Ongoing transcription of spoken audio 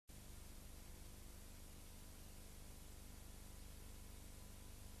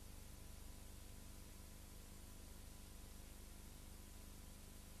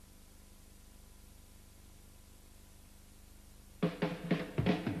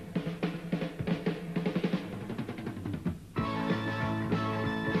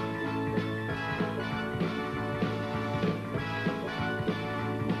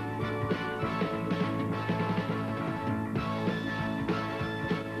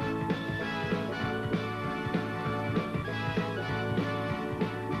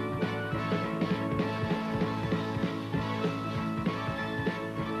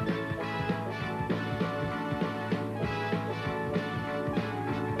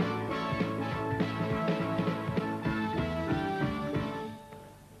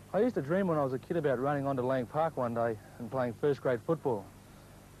used to dream when I was a kid about running onto Lang Park one day and playing first-grade football.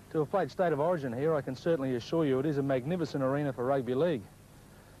 To have played State of Origin here, I can certainly assure you it is a magnificent arena for rugby league.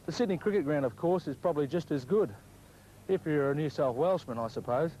 The Sydney Cricket Ground, of course, is probably just as good, if you're a New South Welshman, I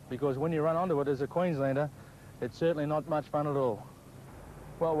suppose, because when you run onto it as a Queenslander, it's certainly not much fun at all.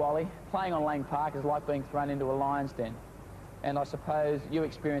 Well, Wally, playing on Lang Park is like being thrown into a lion's den. And I suppose you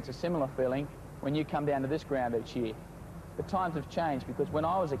experience a similar feeling when you come down to this ground each year. The times have changed because when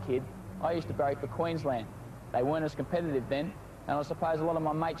I was a kid, I used to barrack for Queensland. They weren't as competitive then, and I suppose a lot of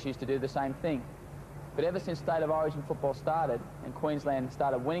my mates used to do the same thing. But ever since State of Origin football started and Queensland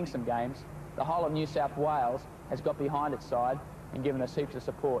started winning some games, the whole of New South Wales has got behind its side and given us heaps of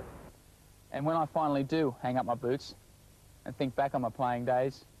support. And when I finally do hang up my boots and think back on my playing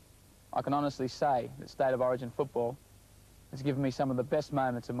days, I can honestly say that State of Origin football has given me some of the best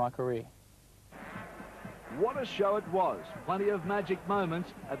moments of my career. What a show it was. Plenty of magic moments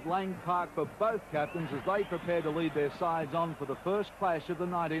at Lang Park for both captains as they prepare to lead their sides on for the first clash of the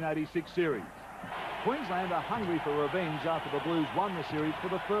 1986 series. Queensland are hungry for revenge after the Blues won the series for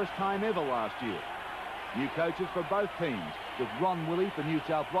the first time ever last year. New coaches for both teams, with Ron Willey for New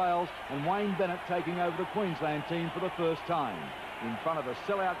South Wales and Wayne Bennett taking over the Queensland team for the first time, in front of a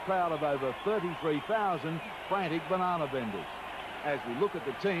sellout crowd of over 33,000 frantic banana vendors. As we look at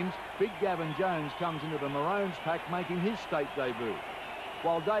the teams, Big Gavin Jones comes into the Maroons pack making his state debut,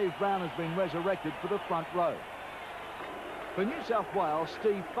 while Dave Brown has been resurrected for the front row. For New South Wales,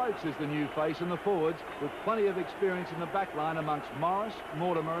 Steve Folkes is the new face in the forwards, with plenty of experience in the back line amongst Morris,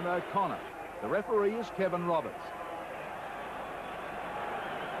 Mortimer and O'Connor. The referee is Kevin Roberts.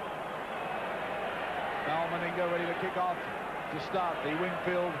 Mal Meninga ready to kick off to start the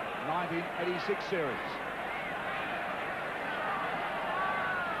Winfield 1986 series.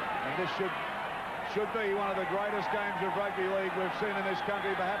 And this should be one of the greatest games of rugby league we've seen in this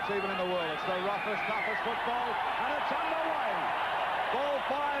country, perhaps even in the world. It's the roughest, toughest football, and it's underway. Ball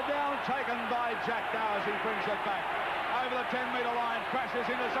fired down, taken by Jack now as he brings it back. Over the 10-metre line, crashes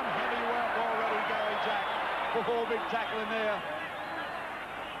into some heavy work already, Gary Jack. Oh, big tackle in there.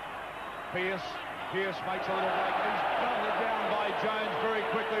 Pearce makes a little break. He's jumbled down by Jones very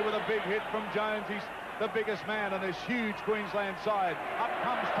quickly with a big hit from Jones. He's the biggest man on this huge Queensland side. Up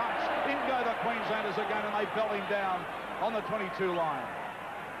comes Tunks. In go the Queenslanders again, and they belt him down on the 22 line.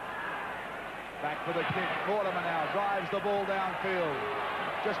 Back for the kick. Mortimer now drives the ball downfield.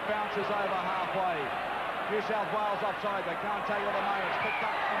 Just bounces over halfway. New South Wales offside. They can't take it at the moment. It's picked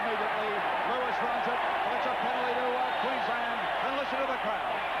up immediately. Lewis runs it, and it's a penalty to Queensland. And listen to the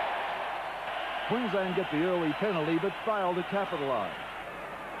crowd. Queensland get the early penalty, but fail to capitalise.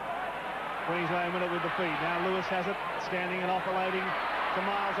 Queensland win it with the feet. Now Lewis has it, standing and offloading to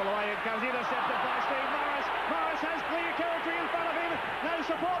Miles away. It comes intercepted by Steve Morris. Morris has clear territory in front of him. No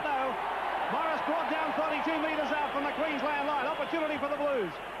support though. Morris brought down 42 metres out from the Queensland line. Opportunity for the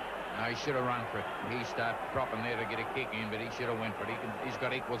Blues. No, he should have run for it. He started dropping there to get a kick in, but he should have went for it. He's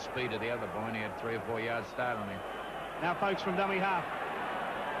got equal speed to the other boy, and he had 3 or 4 yards start on him. Now Folkes from dummy half,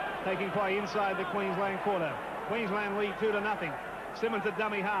 taking play inside the Queensland quarter. Queensland lead 2-0. Simmons at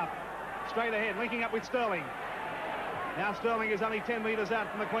dummy half. Straight ahead, linking up with Sterling. Now Sterling is only 10 metres out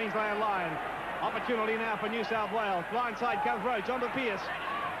from the Queensland line. Opportunity now for New South Wales. Blind side comes Roach, onto Pearce.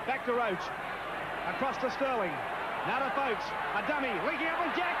 Back to Roach. Across to Sterling. Now to Folkes. A dummy, linking up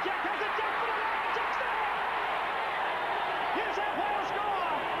with Jack. Jack has it. Jack for the line. Jack's there! New South Wales score!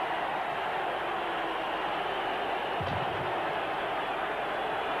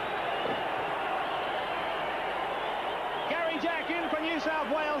 Gary Jack in for New South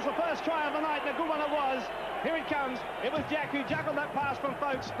Wales. The first try of the night, and a good one it was. Here it comes. It was Jack who juggled that pass from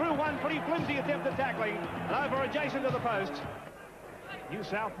Folkes through one pretty flimsy attempt at tackling and over adjacent to the post. New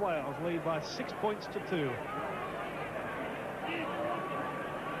South Wales lead by 6 points to 2.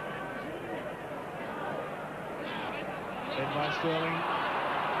 Led by Sterling.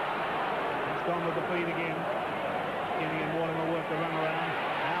 It's gone with the feet again. Kenny and Mortimer work the run around.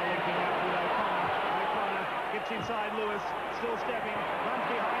 Now linking up with O'Connor. O'Connor gets inside Lewis. Still stepping. Runs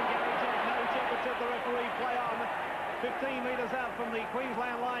behind Gary Jack. No check, but said the referee play on. 15 metres out from the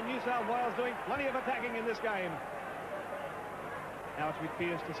Queensland line. New South Wales doing plenty of attacking in this game. Now it's with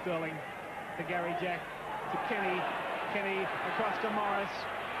Pearce to Sterling. To Gary Jack. To Kenny. Kenny across to Morris.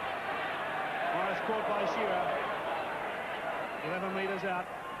 Morris caught by Shearer. 11 metres out.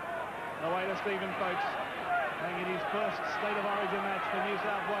 Away to Stephen Folkes. Playing in his first State of Origin match for New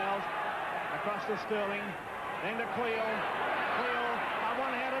South Wales. Across to Sterling. Then to Cleo. Cleo, a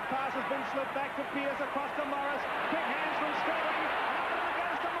one-handed pass has been slipped back to Pearce. Across to Morris. Quick hands from Sterling. Out it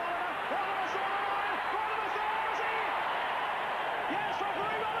goes to Mortimer. Mortimer saw the line. Mortimer saw Morrissey. Yes,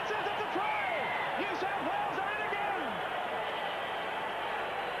 referee Robertson.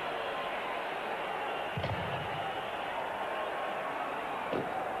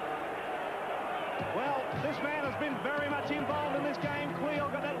 Well, this man has been very much involved in this game. Cleo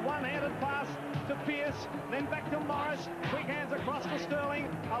got that one-handed pass to Pierce, then back to Morris. Quick hands across to Sterling.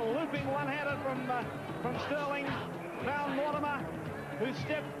 A looping one-handed from Sterling. Found Mortimer, who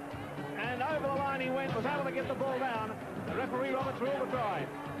stepped, and over the line he went, was able to get the ball down. The referee Roberts ruled a try.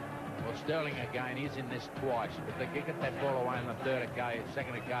 Well, Sterling again, he's in this twice, but to get that ball away on the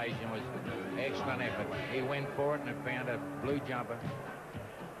second occasion was excellent effort. He went for it and found a blue jumper.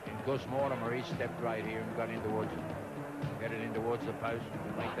 And of course, Mortimer, he stepped right here and got in towards the post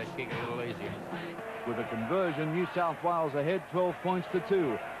and make that kick a little easier. With a conversion, New South Wales ahead 12 points to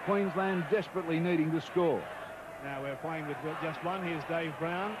 2. Queensland desperately needing to score. Now we're playing with just one. Here's Dave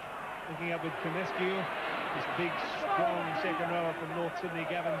Brown, looking up with Conescu. This big, strong second rower from North Sydney,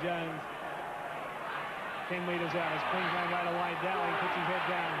 Gavin Jones. 10 metres out as Queensland right away. Dowling puts his head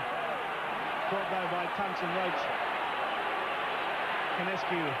down. Caught though by Tunks and Roach.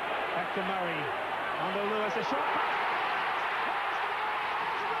 Conescu back to Murray. On to Lewis, a shot.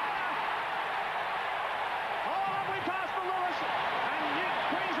 Oh, lovely pass for Lewis. And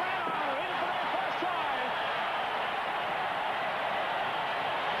Queensland are in for their first try.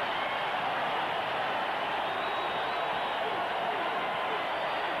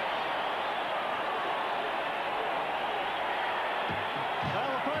 Well,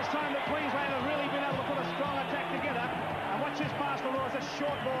 the first time that Queensland have really been able to put a strong attack together. And watch this pass for Lewis, a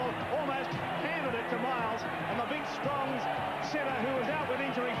short ball, almost handed it to Miles. And the big, strong centre who was out with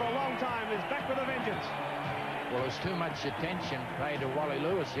injury for a long time is back with a vengeance. Well, there's too much attention paid to Wally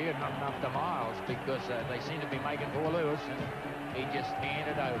Lewis here, not enough to Miles, because they seem to be making for Lewis, and he just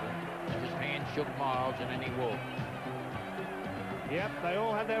handed over. His hand shook Miles, and then he walked. Yep, they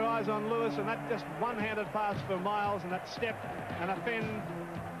all had their eyes on Lewis, and that just one-handed pass for Miles, and that step and a fin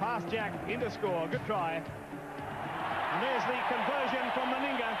past Jack into score. Good try. And there's the conversion from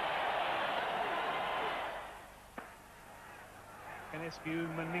Meninga. Conescu,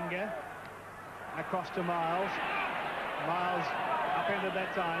 Meninga, across to Miles. Miles upended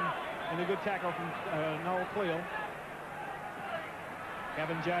that time, and a good tackle from Noel Cleal.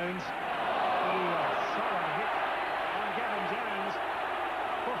 Gavin Jones. Solid hit on Gavin Jones.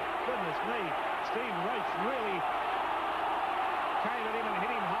 Oh, goodness me. Steve Roach really came at him and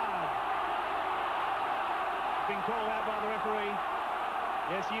hit him hard. Been called out by the referee.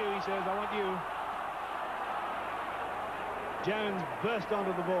 Yes, you, he says, I want you. Jones burst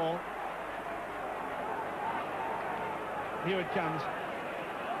onto the ball. Here it comes.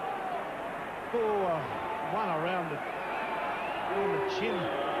 Oh, one around the chin.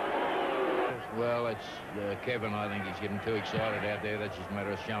 Well, it's Kevin, I think he's getting too excited out there. That's just a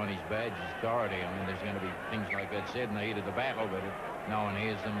matter of showing his badge, his authority. I mean, there's going to be things like that said in the heat of the battle, but no one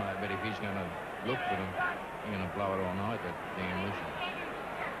hears them. But if he's going to look for them, he's going to blow it all night, that damn Lucian.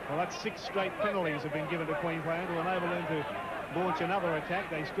 Well, that's 6 straight penalties have been given to Queensland to enable them to launch another attack.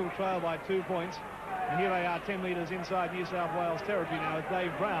 They still trail by 2 points. And here they are 10 metres inside New South Wales territory now with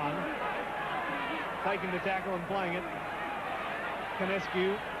Dave Brown taking the tackle and playing it.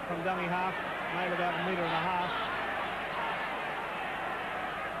 Conescu from dummy half, made about 1.5 metres.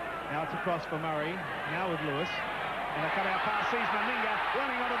 Now it's across for Murray, now with Lewis. And a cut-out pass sees Meninga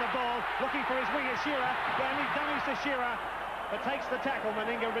running onto the ball, looking for his winger Shearer. Dummies to Shearer, but takes the tackle,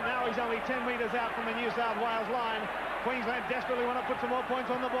 Meninga, but now he's only 10 metres out from the New South Wales line. Queensland desperately want to put some more points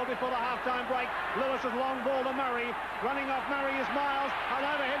on the board before the half-time break. Lewis's long ball to Murray. Running off Murray is Miles. An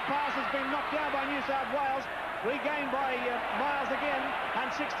overhead pass has been knocked down by New South Wales. Regained by Miles again. And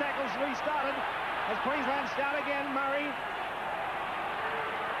 6 tackles restarted as Queensland start again. Murray.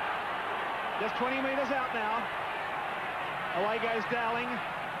 Just 20 metres out now. Away goes Dowling.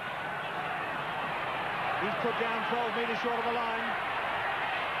 He's put down 12 metres short of the line.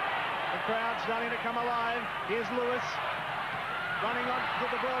 The crowd starting to come alive. Here's Lewis. Running on to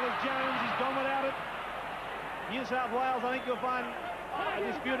the ball is Jones. He's gone without it. New South Wales, I think you'll find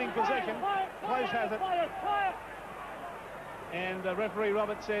a disputing possession. Close has it. And referee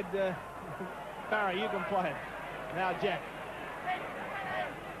Roberts said, Barry, you can play it. Now Jack.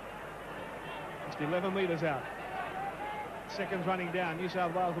 Just 11 metres out. Seconds running down. New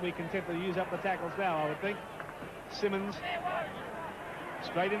South Wales will be content to use up the tackles now, I would think. Simmons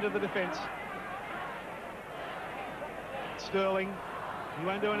straight into the defence. Sterling, he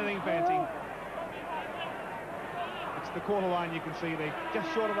won't do anything fancy. It's the quarter line, you can see there,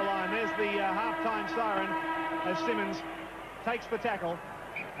 just short of the line. There's the half-time siren as Simmons takes the tackle.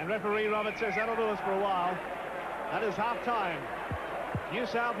 And referee Roberts says that'll do us for a while. That is half-time. New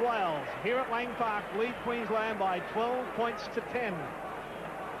South Wales here at Lang Park lead Queensland by 12 points to 10.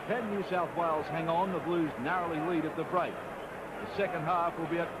 Can New South Wales hang on? The Blues narrowly lead at the break. The second half will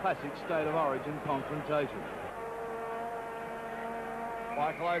be a classic State of Origin confrontation.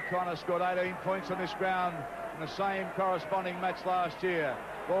 Michael O'Connor scored 18 points on this ground in the same corresponding match last year.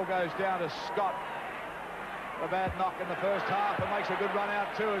 Ball goes down to Scott. A bad knock in the first half and makes a good run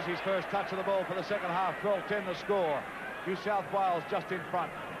out too as his first touch of the ball for the second half. 12-10 the score. New South Wales just in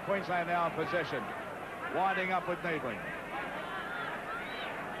front. Queensland now in possession. Winding up with Niebling.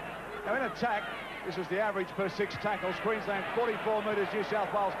 Now in attack, this is the average per 6 tackles. Queensland 44 metres, New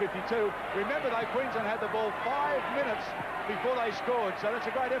South Wales 52. Remember though, Queensland had the ball 5 minutes before they scored, so that's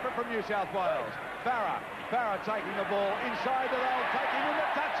a great effort from New South Wales. Farah taking the ball inside the goal, taking in the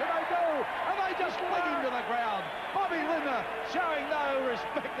touch, and they do, and they just fling him to the ground. Bobby Lindner showing no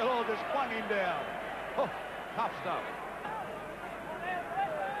respect at all, just flung him down. Oh, tough stuff.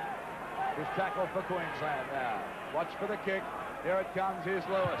 His tackle for Queensland now. Watch for the kick. Here it comes. Here's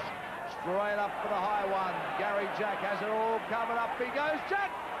Lewis. Straight up for the high one. Gary Jack has it all covered up. He goes, Jack,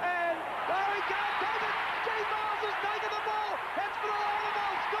 and there he goes. Take it. Gene Miles has taken the ball. Heads for the line. The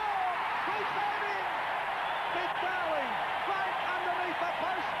ball score. Queensland in. Mick Darling right underneath the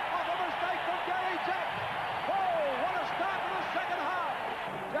post off a mistake from Gary Jack. Oh, what a start for the second half.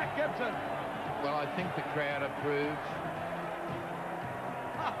 Jack Gibson. Well, I think the crowd approves.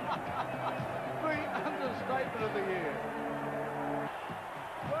 The understatement of the year.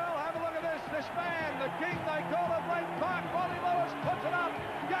 Well, have a look at this. This man, the king they call it, Lake Park. Ronnie Lewis puts it up.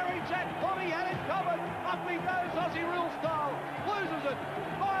 Gary Jack thought he had it covered. Up he goes, Aussie rule style. Loses it.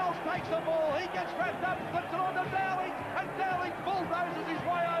 Miles takes the ball. He gets wrapped up, flips it on to Dowling, and Dowling bulldozes his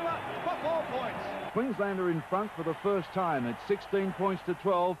way over for 4 points. Queensland are in front for the first time at 16 points to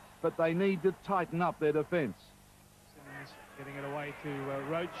 12, but they need to tighten up their defence. Getting it away to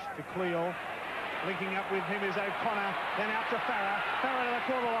Roach, to Cleal. Linking up with him is O'Connor, then out to Farah. Farah to the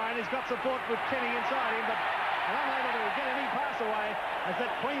quarter line. He's got support with Kenny inside him, but unable to get any pass away as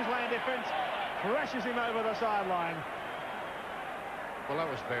that Queensland defence crashes him over the sideline. Well, that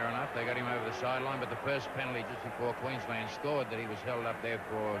was fair enough. They got him over the sideline, but the first penalty just before Queensland scored, that he was held up there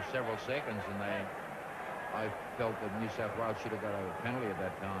for several seconds, and I felt that New South Wales should have got a penalty at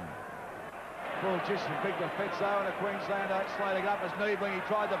that time. Well, just a big defence though, and a Queenslander slating up as Niebling. He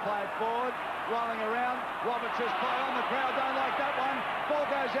tried to play it forward, rolling around. Roberts just play on. The crowd don't like that one. Ball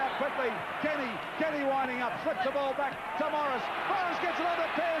goes out quickly. Kenny winding up, flips the ball back to Morris. Morris gets it on to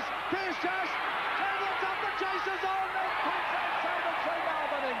Pearce. Pearce just looks up. The chase is on. And Queensland save it through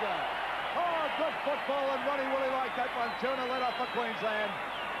Meninga. Oh, good football, and Ronnie Willie liked that one. 2 and a let off for Queensland.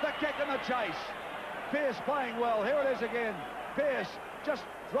 The kick and the chase. Pearce playing well. Here it is again. Pearce just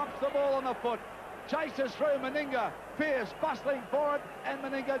drops the ball on the foot. Chases through Meninga. Pearce bustling for it, and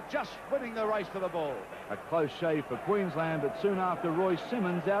Meninga just winning the race to the ball. A close shave for Queensland, but soon after Royce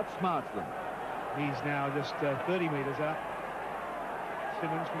Simmons outsmarts them. He's now just 30 metres out.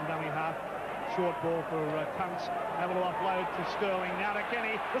 Simmons from dummy half. Short ball for Tunks. Able to offload to Sterling. Now to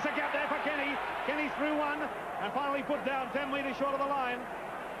Kenny. There's a gap there for Kenny. Kenny through one and finally put down 10 metres short of the line.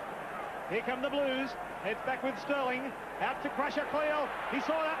 Here come the Blues. It's back with Sterling. Out to Crusher Cleal. He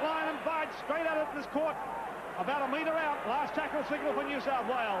saw that line and bites straight out of this court. About a metre out. Last tackle signal for New South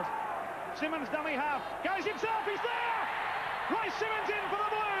Wales. Simmons dummy half. Goes himself. He's there. Royce Simmons in for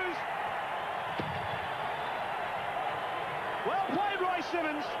the Blues. Well played, Royce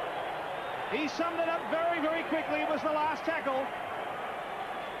Simmons. He summed it up very, very quickly. It was the last tackle.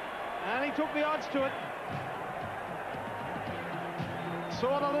 And he took the odds to it.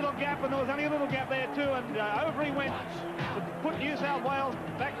 Saw the little gap, and there was only a little gap there too, and over he went to put New South Wales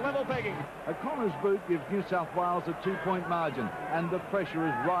back level pegging. O'Connor's boot gives New South Wales a 2-point margin, and the pressure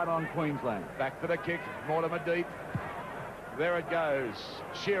is right on Queensland. Back for the kick, Mortimer deep. There it goes.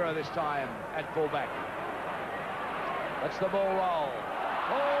 Shearer this time at fullback. Let's the ball roll.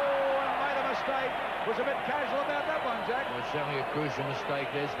 Oh, and made a mistake. Was a bit casual about that one, Jack. Well, it's certainly a crucial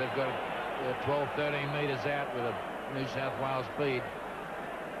mistake, this. They've got 12, 13 metres out with a New South Wales feed.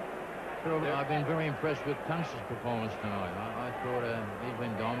 I've been very impressed with Tunks' performance tonight. I thought he's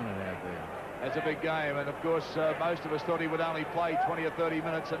been dominant out there. It's a big game, and of course, most of us thought he would only play 20 or 30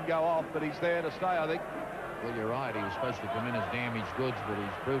 minutes and go off, but he's there to stay, I think. Well, you're right. He was supposed to come in as damaged goods, but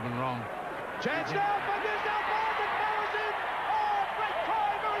he's proven wrong. Chance now for New South Wales, and Farah's in! Oh, great try,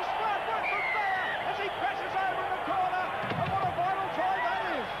 very smart work from Farah as he crashes over in the corner, and what a vital try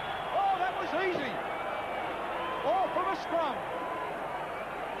that is! Oh, that was easy! All from a scrum.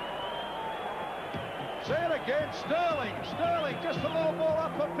 See it again, Sterling, just a little ball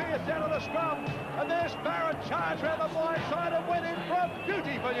up for Pearce out of the scrum, and there's Farah charged around the blind side and went in for a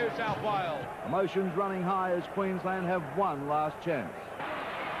beauty for New South Wales. Emotions running high as Queensland have one last chance.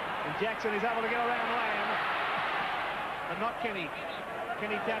 And Jackson is able to get around Lamb. but not Kenny.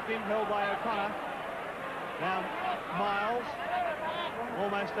 Kenny tapped in, held by O'Connor. Now Miles,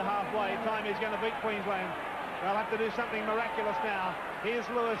 almost to halfway. Time is going to beat Queensland. They'll have to do something miraculous now. Here's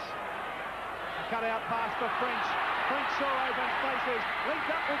Lewis. A cut out pass for French. French saw open spaces. Linked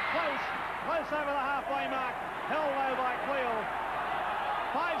up with Close. Close over the halfway mark. Held low by Cleal.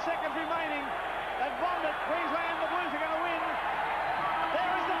 5 seconds remaining. They've bombed it. Queensland, the Blues are going to win.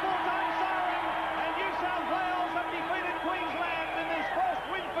 There is the full-time siren. And New South Wales have defeated Queensland in this first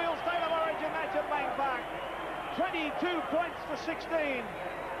Winfield State of Origin match at Lang Park. 22 points to 16.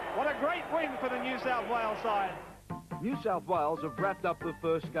 What a great win for the New South Wales side. New South Wales have wrapped up the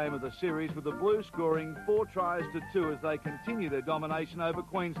first game of the series with the Blues scoring 4 tries to 2 as they continue their domination over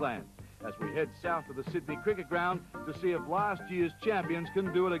Queensland. As we head south to the Sydney Cricket Ground to see if last year's champions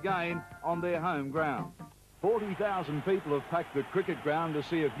can do it again on their home ground. 40,000 people have packed the cricket ground to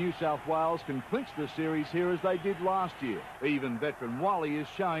see if New South Wales can clinch the series here as they did last year. Even veteran Wally is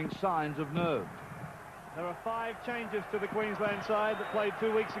showing signs of nerve. There are 5 changes to the Queensland side that played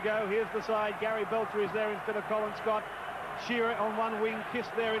 2 weeks ago. Here's the side. Gary Belcher is there instead of Colin Scott. Shearer on one wing, Kiss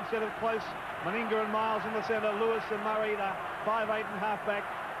there instead of Close. Meninga and Miles in the centre. Lewis and Murray, the 5'8" and halfback.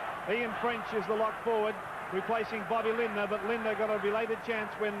 Ian French is the lock forward, replacing Bobby Lindner, but Lindner got a belated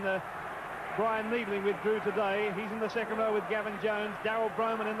chance when Brian Needling withdrew today. He's in the second row with Gavin Jones. Darryl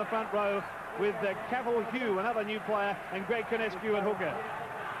Broman in the front row with Cavill Hugh, another new player, and Greg Conescu at hooker.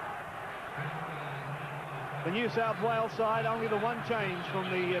 The New South Wales side, only the one change from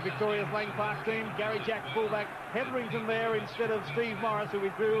the victorious Lang Park team. Gary Jack fullback, Hetherington there instead of Steve Morris, who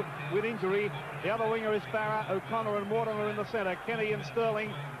withdrew with injury. The other winger is Farah, O'Connor and Mortimer in the centre. Kenny and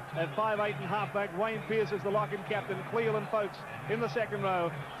Sterling at 5'8" and halfback. Wayne Pearce is the lock and captain. Cleal and Folks in the second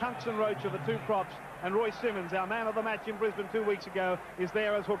row. Tunks and Roach are the 2 props. And Roy Simmons, our man of the match in Brisbane 2 weeks ago, is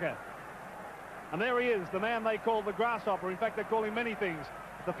there as hooker. And there he is, the man they call the Grasshopper. In fact, they call him many things.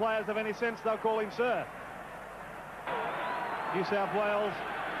 If the players have any sense, they'll call him Sir. New South Wales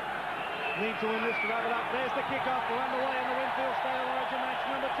need to win this to wrap it up. There's the kick-off. We're underway in the Winfield State of Origin match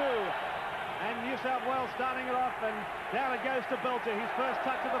number 2. And New South Wales starting it off, and down it goes to Belcher. His first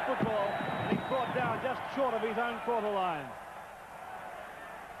touch of the football, and he's brought down just short of his own quarter line.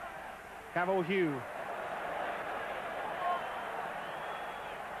 Cavill Hugh.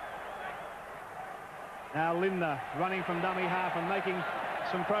 Now Lindner running from dummy half and making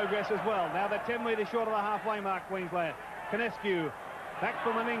some progress as well. Now they're 10 metres short of the halfway mark, Queensland. Conescu, back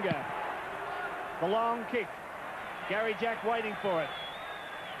for Meninga. The long kick. Gary Jack waiting for it.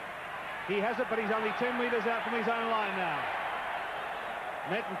 He has it, but he's only 10 metres out from his own line now.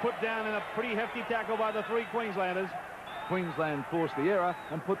 Met and put down in a pretty hefty tackle by the 3 Queenslanders. Queensland forced the error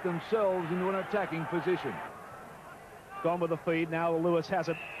and put themselves into an attacking position. Gone with the feed. Now Lewis has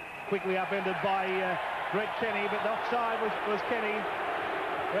it. Quickly upended by Brett Kenny, but the offside was Kenny.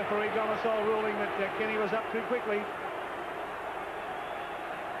 Referee Gomersol ruling that Kenny was up too quickly.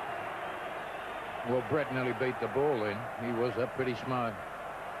 Well, Brett nearly beat the ball in. He was up pretty smart.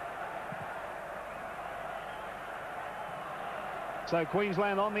 So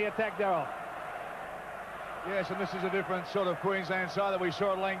Queensland on the attack, Darryl. Yes, and this is a different sort of Queensland side that we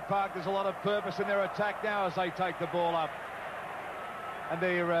saw at Lang Park. There's a lot of purpose in their attack now as they take the ball up. And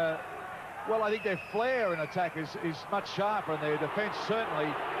their, well, I think their flair in attack is much sharper, and their defence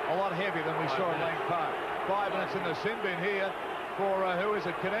certainly a lot heavier than we saw at Lang Park. 5 minutes in the sin bin here for, who is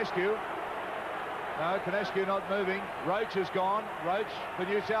it, Conescu? No, Conescu not moving. Roach is gone. Roach for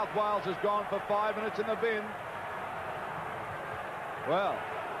New South Wales has gone for 5 minutes in the bin. Well,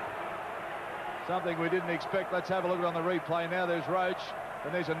 something we didn't expect. Let's have a look at it on the replay now. There's Roach,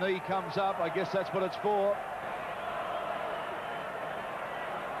 and there's a knee comes up. I guess that's what it's for.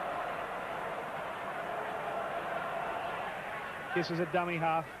 This is a dummy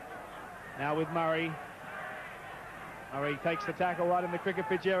half. Now with Murray. Murray takes the tackle right in the cricket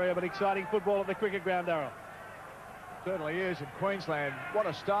pitch area, but exciting football at the cricket ground, Darryl. Certainly is. In Queensland, what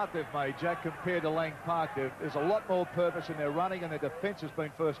a start they've made, Jack, compared to Lang Park. There's a lot more purpose in their running, and their defence has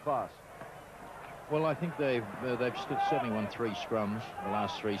been first class. Well, I think they've certainly won 3 scrums. The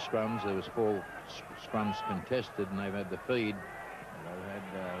last 3 scrums, there was 4 scrums contested, and they've had the feed.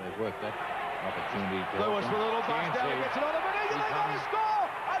 They've worked that opportunity. Lewis with a little bust down, he gets it on the Meninga, they got a score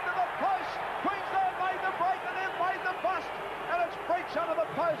under the post. Queensland made the break and then made the bust, and it's Breach under the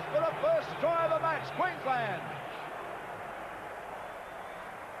post for the first try of the match. Queensland.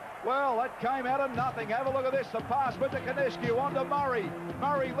 Well, that came out of nothing. Have a look at this. The pass went to Conescu, on to Murray.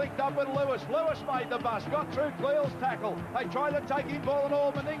 Murray linked up with Lewis. Lewis made the bust, got through Cleal's tackle. They tried to take him ball and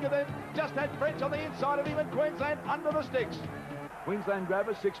all. Meninga then just had French on the inside of him, and Queensland under the sticks. Queensland grab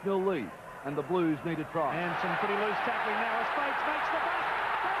a 6-0 lead. and the Blues need a try. And some pretty loose tackling now as Bates makes the bust.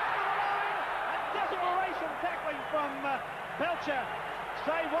 Bates to the line. A desperation tackling from Belcher.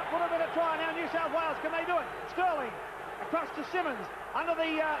 Say what would have been a try. Now New South Wales, can they do it? Sterling across to Simmons. Under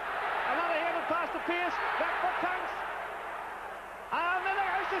the another handed pass to Pearce. Back for Tunks. And then there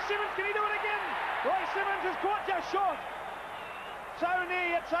goes to Simmons. Can he do it again? Roy Simmons is caught just short. So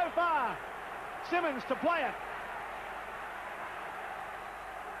near yet so far. Simmons to play it.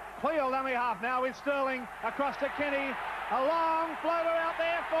 Clear dummy half now with Sterling across to Kenny. A long floater out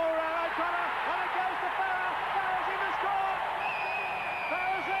there for O'Connor. And it goes to Farah. Farah's in the score.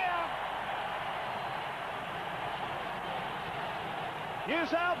 Farah's there. New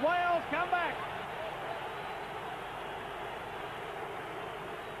South Wales come back.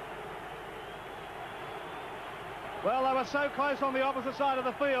 Well, they were so close on the opposite side of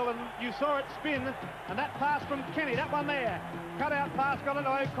the field, and you saw it spin, and that pass from Kenny, that one there. Cut out pass, got into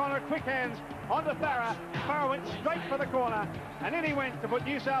O'Connor, quick hands onto Farah. Farah went straight for the corner, and in he went to put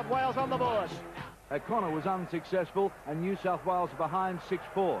New South Wales on the board. O'Connor was unsuccessful, and New South Wales behind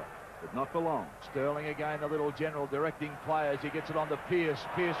 6-4, but not for long. Sterling again, the little general directing players. He gets it on to Pearce.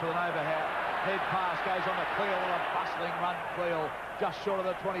 Pearce with an overhead pass, goes on to Cleel, and a bustling run, Cleel, just short of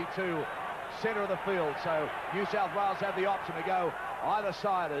the 22. Centre of the field, so New South Wales have the option to go either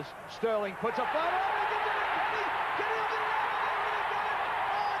side as Sterling puts a floater on. He gets it to Kenny. Kenny will get it out, and they're going to get it.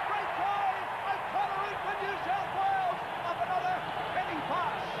 Oh, great try! O'Connor in for New South Wales. Up another Kenny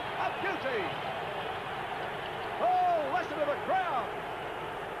pass. A beauty. Oh, listen to the crowd.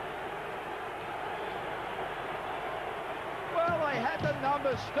 Well, they had the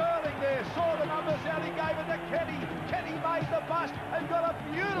numbers. Sterling there saw the numbers out. He gave it to Kenny. Kenny made the bust and got a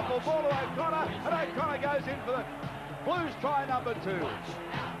beautiful ball to O'Connor. And O'Connor goes in for the Blues try number 2.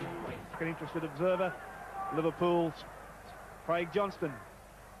 An interested observer, Liverpool's Craig Johnston.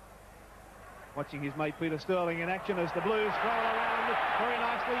 Watching his mate Peter Sterling in action as the Blues throw it around very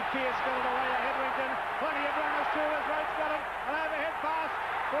nicely. Pearce got it away to Hetherington. Plenty of runners too as Rhodes got it. An overhead pass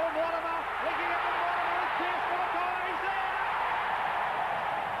for Mortimer. Linking up with Mortimer as Pearce for the corner. He's there.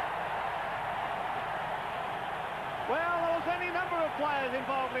 Well, there was any number of players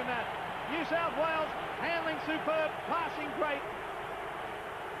involved in that. New South Wales handling superb, passing great.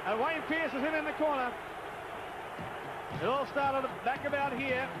 And Wayne Pearce is in the corner. It all started back about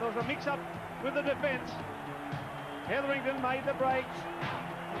here. There was a mix-up with the defence. Hetherington made the break.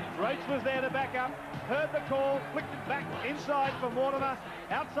 Roach was there to back up. Heard the call, flicked it back inside for Mortimer.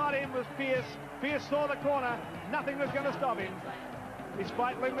 Outside him was Pearce. Pearce saw the corner. Nothing was going to stop him.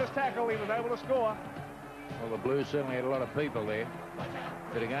 Despite Linda's tackle, he was able to score. Well, the Blues certainly had a lot of people there.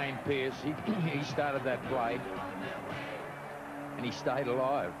 But again, Pearce, he started that play. And he stayed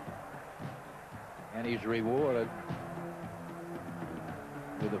alive. And he's rewarded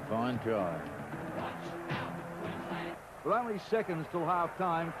with a fine try. With only seconds till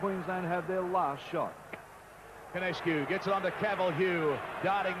half-time, Queensland have their last shot. Canescu gets it onto Cavill. Hugh.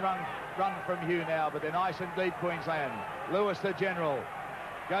 Darting run from Hugh now, but they're nice and deep, Queensland. Lewis, the general,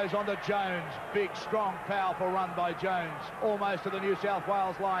 goes on to Jones. Big, strong, powerful run by Jones. Almost to the New South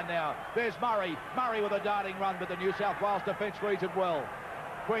Wales line now. There's Murray. Murray with a darting run, but the New South Wales defence reads it well.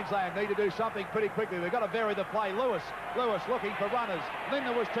 Queensland need to do something pretty quickly. They've got to vary the play. Lewis looking for runners.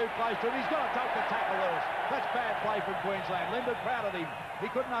 Linder was too close to him. He's got to take the tackle, Lewis. That's bad play from Queensland. Linder crowded him. He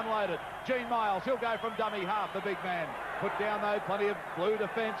couldn't unload it. Gene Miles, he'll go from dummy half, the big man. Put down, though, plenty of Blue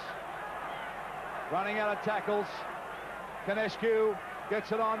defence. Running out of tackles. Canescu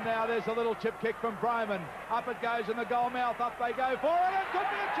gets it on now. There's a little chip kick from Bryman. Up it goes in the goal mouth. Up they go for it. It could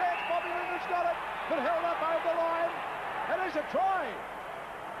be a chance. Bobby Linder's got it, but held up over the line. It is a try.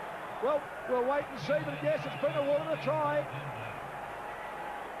 Well, we'll wait and see, but yes, it's been awarded a try.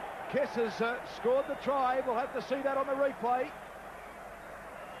 Kiss has scored the try. We'll have to see that on the replay.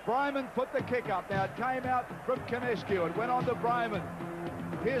 Bryman put the kick up. Now, it came out from Canescu. It went on to Bryman.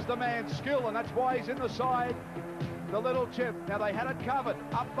 Here's the man's skill, and that's why he's in the side. The little chip. Now, they had it covered.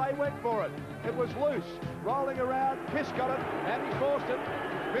 Up they went for it. It was loose. Rolling around. Kiss got it, and he forced it.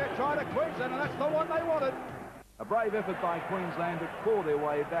 Fair try to Queensland, and that's the one they wanted. A brave effort by Queensland to claw their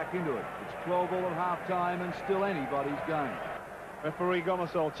way back into it. It's 12 all at half-time and still anybody's game. Referee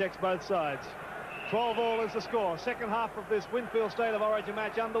Gomersall checks both sides. 12 all is the score. Second half of this Winfield State of Origin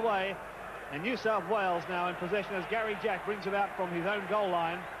match underway. And New South Wales now in possession as Gary Jack brings it out from his own goal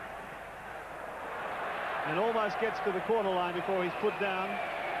line. And almost gets to the corner line before he's put down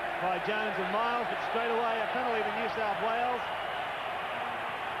by Jones and Miles. But straight away a penalty to New South Wales.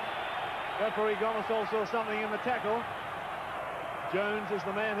 Referee Gomersall saw something in the tackle. Jones is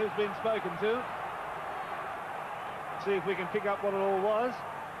the man who's been spoken to. Let's see if we can pick up what it all was.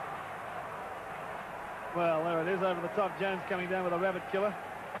 Well, there it is over the top. Jones coming down with a rabbit killer.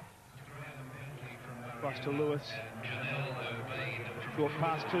 Across to Lewis. Short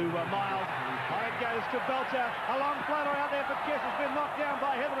pass to Miles. On it goes to Belcher. A long floater out there for Kiss. Has been knocked down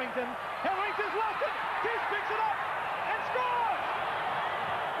by Hetherington. Hetherington's lost it. Kiss picks it up and scores.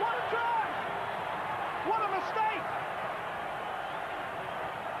 What a try. What a mistake.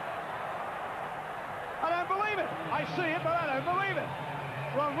 I don't believe it. I see it, but I don't believe it.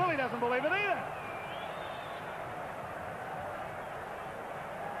 Ron Woolley doesn't believe it either.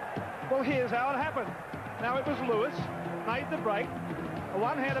 Well, here's how it happened. Now, it was Lewis, made the break. A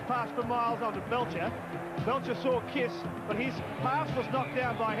one-handed pass from Miles onto Belcher. Belcher saw Kiss, but his pass was knocked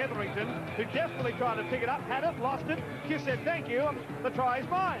down by Hetherington, who desperately tried to pick it up, had it, lost it. Kiss said, thank you, the try is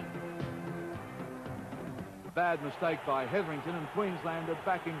mine. Bad mistake by Hetherington, and Queensland are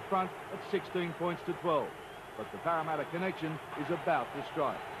back in front at 16 points to 12. But the Parramatta connection is about to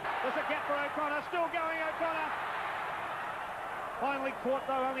strike. There's a gap for O'Connor, still going O'Connor. Finally caught,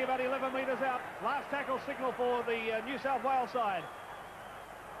 though, only about 11 metres out. Last tackle signal for the New South Wales side.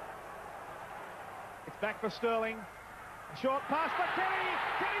 It's back for Sterling. A short pass for Kenny.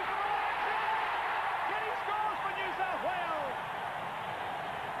 Kenny for the line. Kenny scores for New South Wales.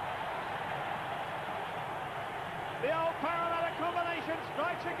 The old Parramatta combination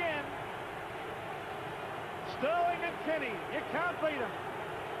strikes again. Sterling and Kenny. You can't beat them.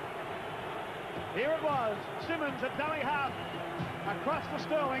 Here it was. Simmons at dummy half. Across to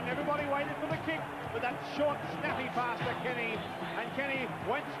Sterling. Everybody waited for the kick with that short, snappy pass to Kenny. And Kenny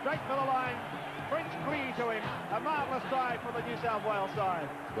went straight for the line. French clear to him. A marvellous dive for the New South Wales side.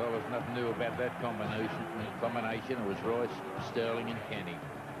 Well, there's nothing new about that combination. It was Royce, Sterling and Kenny.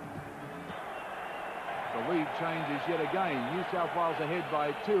 The lead changes yet again. New South Wales ahead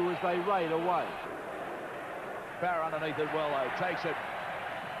by 2 as they raid away. Farah underneath it well, though. Takes it.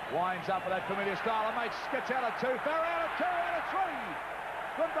 Winds up with that familiar style and gets out of 2. Farah out of 2, out of 3.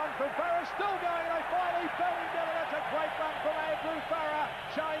 Good run from Farah, still going. They finally bell him down, and that's a great run from Andrew Farah,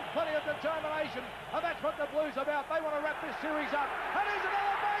 showing plenty of determination. And that's what the Blues are about. They want to wrap this series up. And here's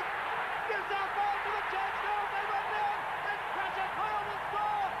another break. New South Wales with a chance now. They run down and crash it. Kyle will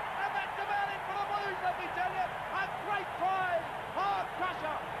score. And that's about it for the Blues, let me tell you. A great try. Oh,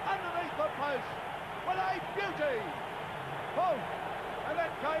 Crusher underneath the post. What a beauty. Oh. And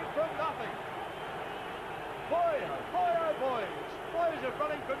that came from nothing. Boy, oh boy, oh boy. Blues are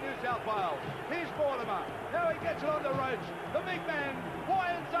running from New South Wales. Here's Mortimer. Now he gets it on the Roach. The big man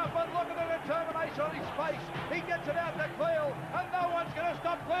winds up and look at the determination on his face. He gets it out to Cleel, and no one's going to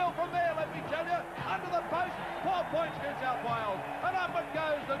stop Cleel from there, let me tell you. Under the post, 4 points New South Wales. And up it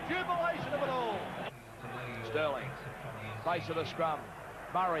goes, the jubilation of it all. Sterling, face of the scrum.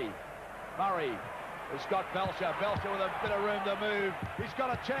 Murray. He's got Belcher with a bit of room to move. He's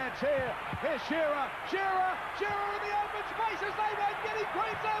got a chance here. Here's Shearer in the open spaces. They won't get him.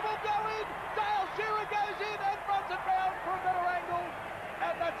 Queensland will go in. Dale Shearer goes in and runs it round for a better angle.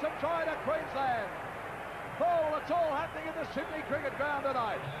 And that's a try to Queensland. Oh, it's all happening in the Sydney Cricket Ground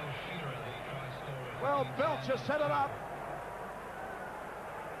tonight. Well, Belcher set it up.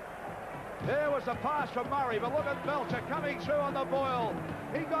 There was a pass from Murray, but look at Belcher coming through on the Boyle.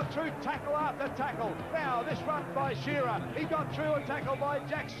 He got through tackle after tackle. Now, this run by Shearer. He got through a tackle by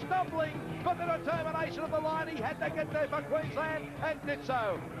Jack, stumbling, but the determination of the line. He had to get there for Queensland and did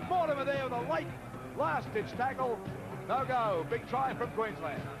so. Mortimer there with a late last-ditch tackle. No go. Big try from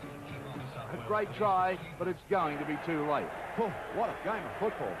Queensland. A great try, but it's going to be too late. Oh, what a game of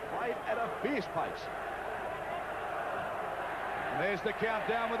football. Played at a fierce pace. And there's the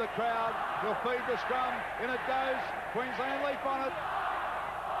countdown with the crowd. He'll feed the scrum. In it goes. Queensland leap on it.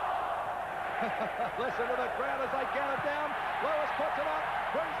 Listen to the crowd as they count it down. Lewis puts it up.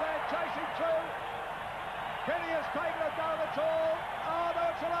 Queensland chasing through. Kenny has taken it down. It's all. Oh, no,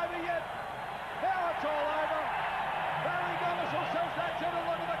 it's not over yet. Now it's all over. Barry Gomez will self-statue and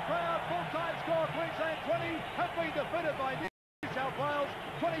look at the crowd. Full-time score. Queensland 20 have been defeated by New South Wales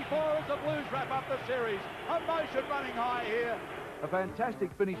 24 as the Blues wrap up the series. Emotion running high here. A fantastic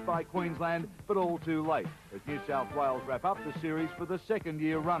finish by Queensland, but all too late, as New South Wales wrap up the series for the second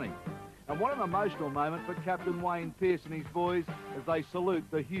year running. And what an emotional moment for Captain Wayne Pearce and his boys as they salute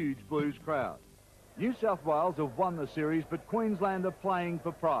the huge Blues crowd. New South Wales have won the series, but Queensland are playing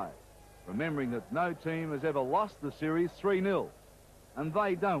for pride, remembering that no team has ever lost the series 3-0, and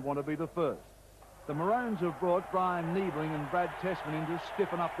they don't want to be the first. The Maroons have brought Brian Niebling and Brad Tessman in to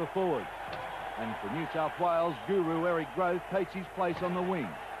stiffen up the forwards. And for New South Wales, guru Eric Grove takes his place on the wing,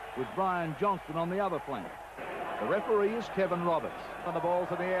 with Brian Johnston on the other flank. The referee is Kevin Roberts. And the ball's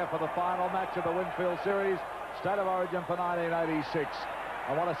in the air for the final match of the Winfield Series, State of Origin for 1986.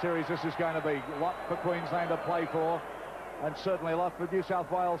 And what a series this is going to be. A lot for Queensland to play for, and certainly a lot for New South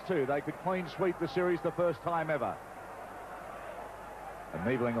Wales too. They could clean sweep the series the first time ever. And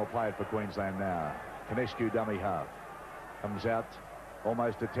Niebling will play it for Queensland now. Konescu, dummy half. Comes out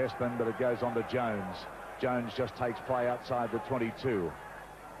almost to Testman, but it goes on to Jones. Jones just takes play outside the 22.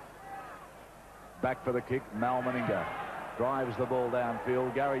 Back for the kick, Mal Meninga drives the ball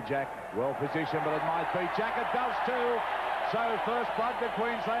downfield. Gary Jack well positioned, but it might be Jack. It does too. So first blood to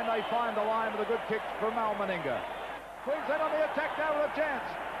Queensland. They find the line with a good kick from Mal Meninga. Queensland on the attack now with a chance.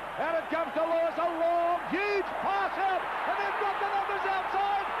 Out it comes to Lewis. A long, huge pass out, and they've got the numbers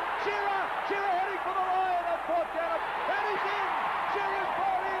outside. Shearer heading for the line and brought down it, and he's in. Shearer's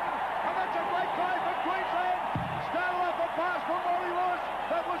brought in, and that's a great try for Queensland. Started off a pass from Wally Lewis.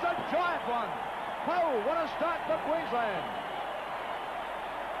 That was a giant one. Oh, what a start for Queensland.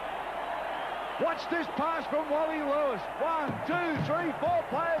 Watch this pass from Wally Lewis. 1, 2, 3, 4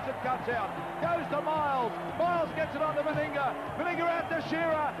 players it cuts out. Goes to Miles. Miles gets it on to Meninga. Meninga out to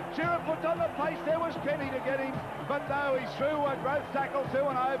Shearer. Shearer puts on the pace. There was Kenny to get him. But no, he's through a Growth tackle 2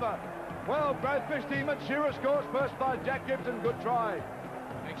 and over. Well, Growth fished him, and Shearer scores first by Jack Gibson. Good try.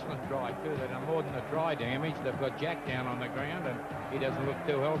 Excellent try too. They've done more than the try damage. They've got Jack down on the ground, and he doesn't look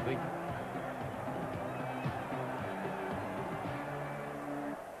too healthy.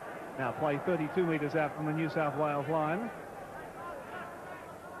 Now play 32 metres out from the New South Wales line.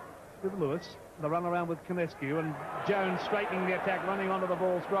 With Lewis, the run around with Konescu, and Jones straightening the attack, running onto the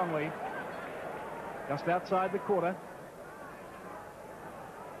ball strongly. Just outside the quarter.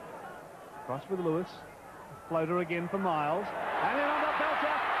 Cross with Lewis. Floater again for Miles. And then on to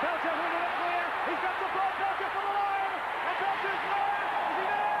Belcher. Belcher with it clear. He's got the ball. Belcher for the line. And Belcher's there. Is he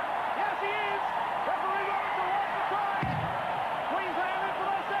there? Yes, he is. Referee Robinson wants the try. Queensland in for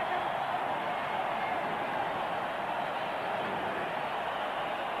their second.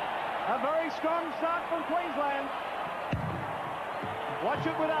 A very strong start from Queensland. Watch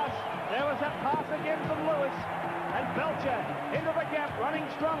it with us. There was that pass again from Lewis. And Belcher into the gap, running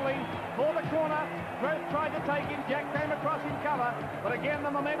strongly for the corner. Growth tried to take him. Jack came across in cover, but again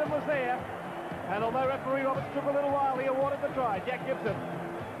the momentum was there. And although referee Roberts took a little while, he awarded the try. Jack Gibson.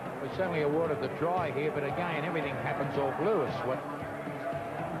 We certainly awarded the try here, but again, everything happens off Lewis. What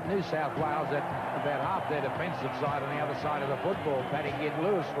New South Wales at about half their defensive side on the other side of the football. Paddy Gidd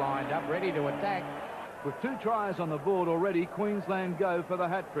Lewis lined up, ready to attack. With 2 tries on the board already, Queensland go for the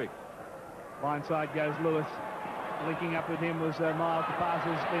hat-trick. Line side goes Lewis. Linking up with him was Miles. The pass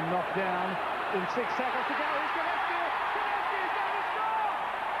has been knocked down. In 6 seconds to go. He's Konescu. Konescu's going to score!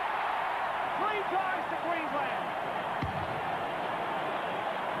 3 tries to Queensland.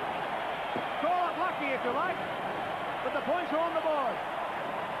 Call it lucky if you like, but the points are on the board.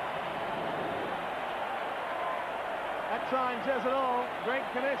 That sign says it all. Greg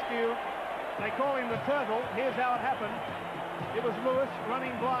Konescu. They call him the Turtle. Here's how it happened. It was Lewis running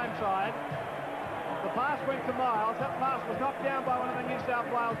blindside. The pass went to Miles. That pass was knocked down by one of the New South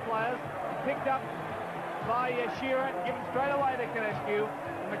Wales players. Picked up by Shearer, given straight away to Konescu.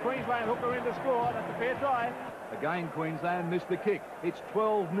 And the Queensland hooker in to score. That's a fair try. Again, Queensland missed the kick. It's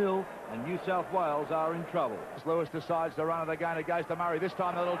 12-0, and New South Wales are in trouble. Lewis decides to run it again. It goes to Murray. This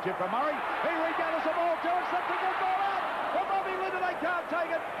time a little chip from Murray. He regathers the ball. Jones slips a good ball out. For Bobby Linder, they can't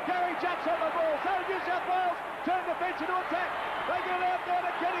take it. Gary Jack's on the ball. So New South Wales turn the bench into attack. They get it out there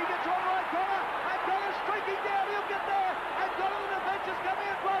to Kenny. Gets on the right corner. And Connor's streaking down. He'll get there. And Connor, the defence is coming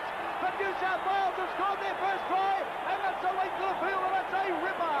across. But New South Wales have scored their first try. And that's a length to the field. And that's a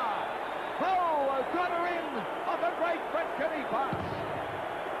ripper. Oh, O'Connor in off a great Brett Kenny pass.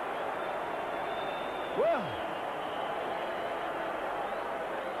 Well,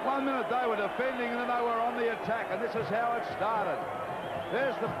 1 minute they were defending, and then they were on the attack, and this is how it started.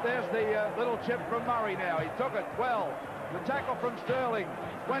 There's the little chip from Murray now. He took it well. The tackle from Sterling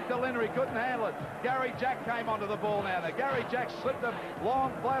went to Linder. He couldn't handle it. Gary Jack came onto the ball now. Gary Jack slipped a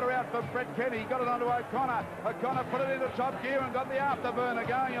long floater out for Brett Kenny. He got it onto O'Connor. O'Connor put it into top gear and got the afterburner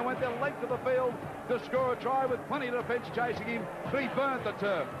going and went the length of the field to score a try with plenty of defence chasing him, but he burnt the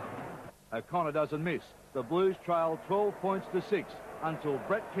turf. O'Connor doesn't miss. The Blues trail 12 points to 6 until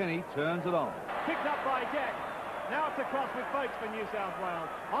Brett Kenny turns it on. Picked up by Jack. Now it's across with Folkes for New South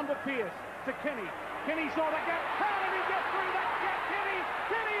Wales. On to Pearce, to Kenny. Kenny saw the gap. How did he get through that gap?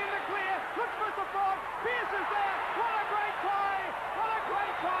 Kenny in the clear. Looks for support. Pearce is there. What a great try. What a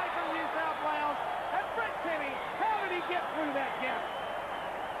great try from New South Wales. And Brett Kenny, how did he get through that gap?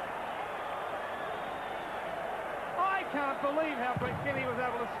 I can't believe how Brett Kenny was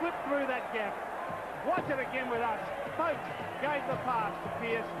able to slip through that gap. Watch it again with us. Folks gave the pass to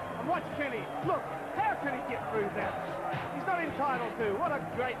Pearce. And watch Kenny. Look, how can he get through that? He's not entitled to. What a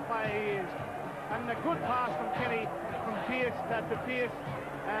great player he is. And a good pass from Kenny, from Pearce to Pearce.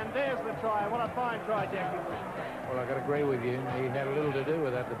 And there's the try. What a fine try, Jackie. Well, I got to agree with you. He had a little to do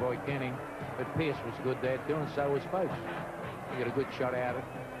with that, the boy Kenny. But Pearce was good there too, and so was Folks. He got a good shot out of it.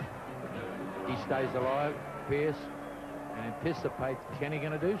 He stays alive, Pearce, and anticipates Kenny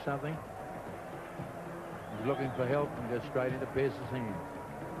going to do something. He's looking for help and goes straight into Pearce's hand.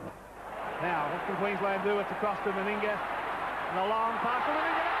 Now, what can Queensland do? It's across to Meninga. And a long pass to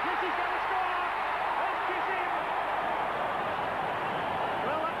Meninga. Kiss is going to score. Let's Kiss in.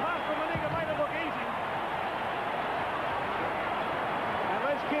 Well, that pass from Meninga made it look easy. And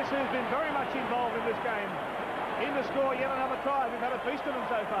Les Kiss, who's been very much involved in this game, in to score yet another try. We've had a feast of them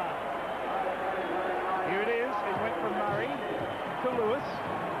so far. Here it is. It went from Murray to Lewis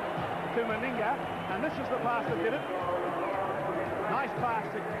to Meninga, and this is the pass that did it. Nice pass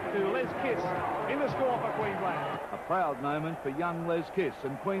to Les Kiss in the score for Queensland. A proud moment for young Les Kiss,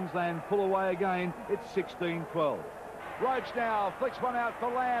 and Queensland pull away again. It's 16-12. Roach now flicks one out for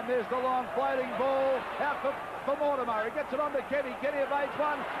Lamb. There's the long floating ball out for Mortimer. He gets it on to Kenny. Kenny evades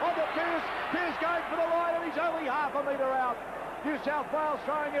one. On to Pearce. Pearce going for the line, and he's only half a metre out. New South Wales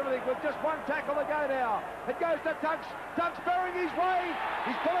throwing everything with just one tackle to go now. It goes to Tunks. Tunks bearing his way.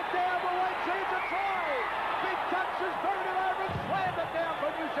 He's put it down. We'll wait and see it's a try. Big Tunks has buried it over and slammed it down for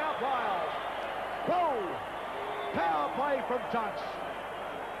New South Wales. Whoa! Power play from Tunks.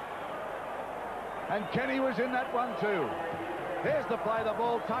 And Kenny was in that one too. There's the play, the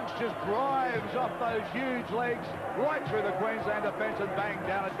ball. Tunks just drives off those huge legs right through the Queensland defence, and bang,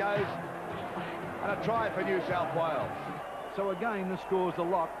 down it goes. And a try for New South Wales. So again, the score's a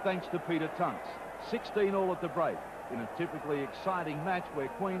lock thanks to Peter Tunks. 16-all at the break in a typically exciting match where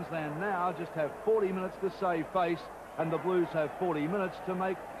Queensland now just have 40 minutes to save face, and the Blues have 40 minutes to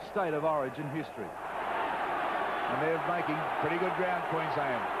make State of Origin history. And they're making pretty good ground,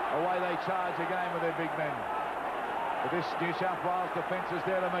 Queensland. Away they charge again with their big men. But this New South Wales defence is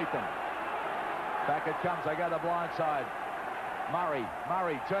there to meet them. Back it comes. They go the blind side. Murray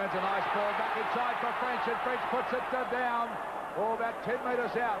turns a nice ball back inside for French, and French puts it down, about 10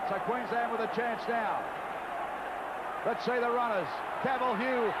 metres out. So Queensland with a chance now. Let's see the runners. Cavill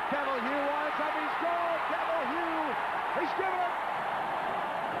Hugh winds up his goal. Cavill Hugh, he's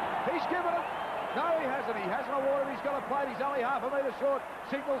given it. No, he hasn't. He hasn't awarded. He's got a plate. He's only half a metre short.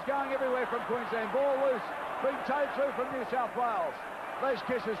 Signals going everywhere from Queensland. Ball loose, being towed through from New South Wales. Les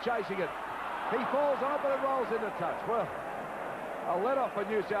Kiss is chasing it. He falls on it, but it rolls into touch. Well, a let-off for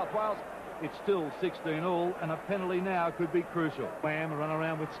New South Wales. It's still 16-all, and a penalty now could be crucial. Lamb run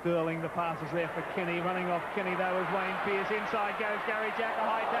around with Sterling. The pass is there for Kenny. Running off Kenny, though, is Wayne Pearce. Inside goes Gary Jack. A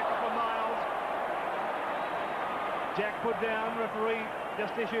high tackle for Miles. Jack put down. Referee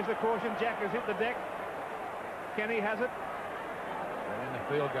just issues the caution. Jack has hit the deck. Kenny has it. And in the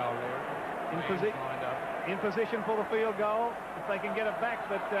field goal there. In position for the field goal. If they can get it back,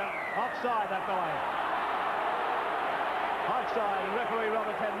 but offside that delay. Offside, and referee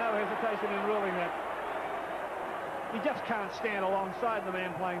Roberts had no hesitation in ruling that. He just can't stand alongside the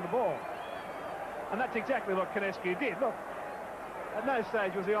man playing the ball. And that's exactly what Konescu did. Look, at no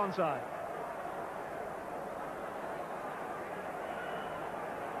stage was he onside.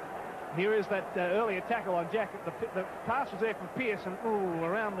 Here is that earlier tackle on Jack. The pass was there from Pearce, and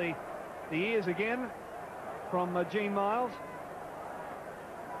around the ears again from Gene Miles.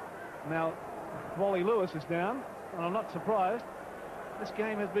 Now, Wally Lewis is down. And I'm not surprised. This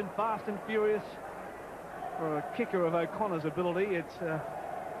game has been fast and furious for a kicker of O'Connor's ability. It's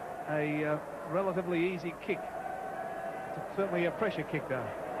a relatively easy kick. It's certainly a pressure kick, though.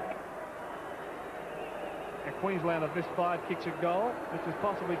 And Queensland have missed 5 kicks at goal, which is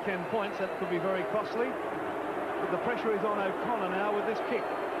possibly 10 points. That could be very costly. But the pressure is on O'Connor now with this kick.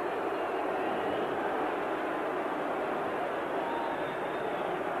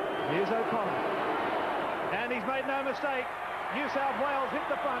 Here's O'Connor. And he's made no mistake. New South Wales hit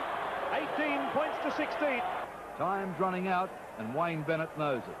the front. 18 points to 16. Time's running out, and Wayne Bennett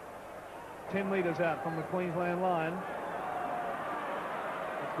knows it. 10 metres out from the Queensland line.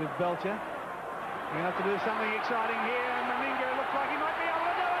 It's with Belcher. We're going to have to do something exciting here, and Meninga looks like he might be able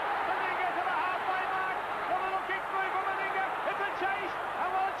to do it. Meninga to the halfway mark. A little kick through for Meninga. It's a chase, and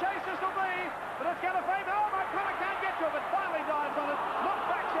what a chase this will be. But it's going to favour. Oh, my Connor can't get to it, but finally dives on it. Knocked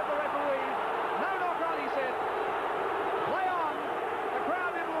back at the referee. No knock on, he said. Play on. The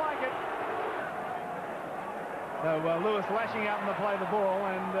crowd didn't like it. So Lewis lashing out in the play the ball,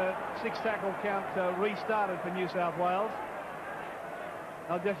 and 6 tackle count restarted for New South Wales.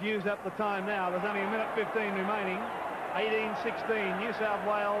 They'll just use up the time now. There's only 1:15 remaining. 18-16. New South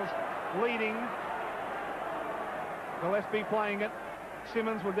Wales leading. Gillespie playing it.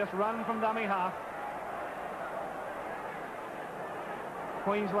 Simmons will just run from dummy half.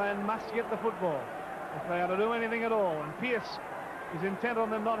 Queensland must get the football if they are to do anything at all, and Pearce is intent on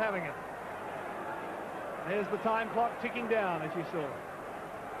them not having it. There's the time clock ticking down, as you saw.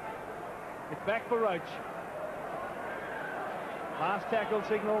 It's back for Roach. Last tackle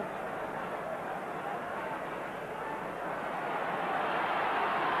signal.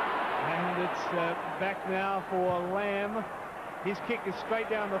 And it's back now for Lamb. His kick is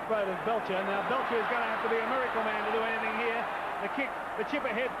straight down the throat of Belcher. Now Belcher is going to have to be a miracle man to do anything here. The chip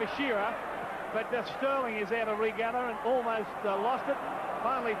ahead for Shearer, but Sterling is there to regather and almost lost it.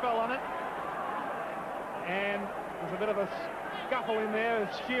 Finally fell on it. And there's a bit of a scuffle in there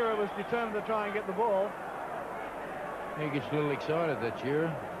as Shearer was determined to try and get the ball. He gets a little excited, that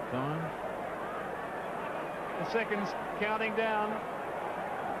Shearer. Time. The seconds counting down.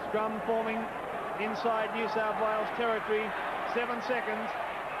 Scrum forming inside New South Wales territory. 7 seconds.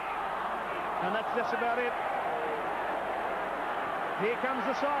 And that's just about it. Here comes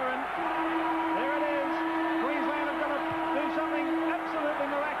the siren. There it is. Queensland have got to do something absolutely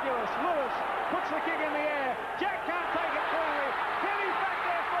miraculous. Lewis puts the kick in the air. Jack can't take it cleanly. Kenny's back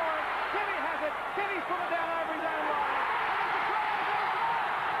there for it. Kenny has it. Kenny's put it down over his own line.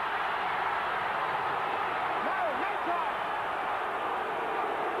 No time.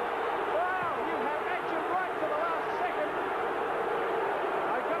 Wow, you have action right to the last second.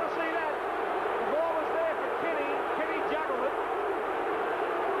 I've got to see that. The ball was there for Kenny. Kenny juggled it.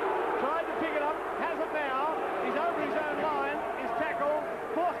 Tried to pick it up, has it now. He's over his own line, is tackled,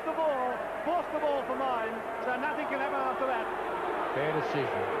 forced the ball for mine, so nothing can happen after that. Fair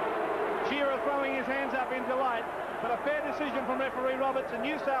decision. Shearer throwing his hands up in delight, but a fair decision from referee Roberts, and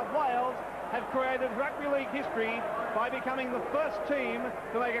New South Wales have created rugby league history by becoming the first team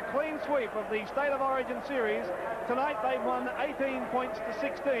to make a clean sweep of the State of Origin series. Tonight they've won 18 points to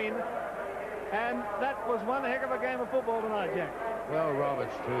 16, and that was one heck of a game of football tonight, Jack. Well,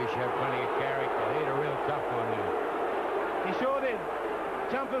 Roberts, too, he showed plenty of character. He had a real tough one there. He sure did.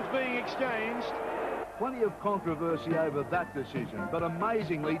 Jumpers being exchanged. Plenty of controversy over that decision, but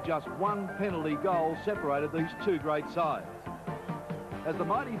amazingly just one penalty goal separated these two great sides, as the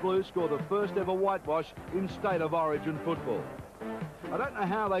Mighty Blues score the first ever whitewash in State of Origin football. I don't know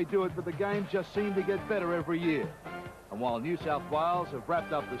how they do it, but the games just seem to get better every year. And while New South Wales have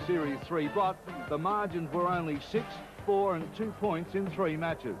wrapped up the Series 3 blot, the margins were only 6, 4 and 2 points in 3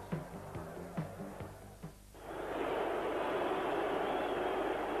 matches.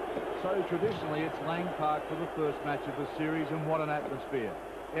 So traditionally it's Lang Park for the first match of the series, and what an atmosphere.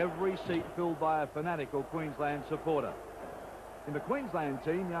 Every seat filled by a fanatical Queensland supporter. In the Queensland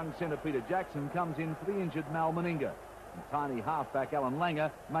team, young centre Peter Jackson comes in for the injured Mal Meninga, and tiny halfback Alan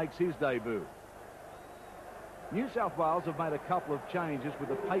Langer makes his debut. New South Wales have made a couple of changes, with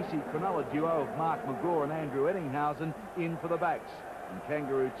the pacey Cronulla duo of Mark McGraw and Andrew Eddinghausen in for the backs. And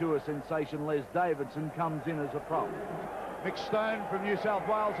Kangaroo Tour sensation Les Davidson comes in as a prop. Mick Stone from New South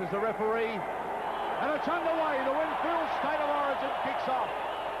Wales is the referee. And it's underway. The Winfield State of Origin kicks off.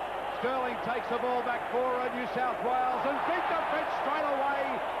 Sterling takes the ball back for New South Wales, and big defence straight away.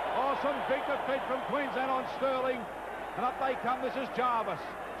 Awesome big defence from Queensland on Sterling. And up they come. This is Jarvis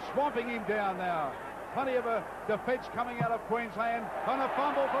swamping him down now. Plenty of a defence coming out of Queensland. On a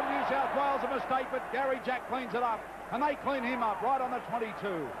fumble from New South Wales, a mistake, but Gary Jack cleans it up. And they clean him up right on the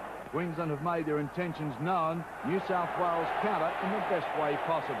 22. Queensland have made their intentions known. New South Wales counter in the best way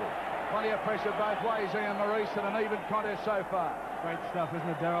possible. Plenty of pressure both ways, Ian Maurice, and an even contest so far. Great stuff, isn't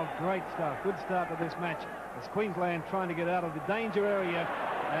it, Darryl? Great stuff. Good start to this match. It's Queensland trying to get out of the danger area,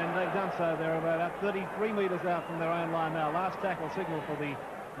 and they've done so. They're about 33 metres out from their own line now. Last tackle signal for the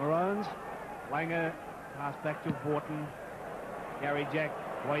Maroons. Langer pass back to Borton. Gary Jack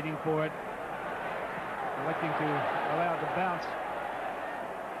waiting for it, electing to allow it to bounce.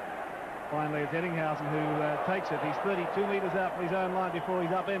 Finally, it's Eddinghausen who takes it. He's 32 metres out from his own line before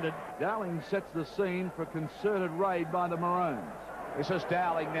he's upended. Dowling sets the scene for a concerted raid by the Maroons. This is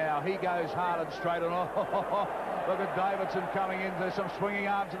Dowling now. He goes hard and straight on. Look at Davidson coming in. There's some swinging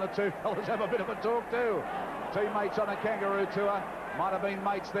arms, and the two fellas have a bit of a talk too. Teammates on a Kangaroo Tour. Might have been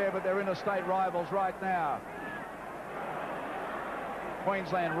mates there, but they're interstate rivals right now.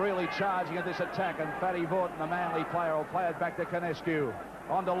 Queensland really charging at this attack, and Fatty Vorton, the Manly player, will play it back to Canescu.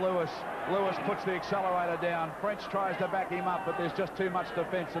 On to Lewis. Lewis puts the accelerator down. French tries to back him up, but there's just too much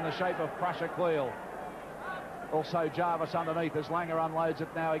defence in the shape of Prussia Cleal. Also Jarvis underneath as Langer unloads it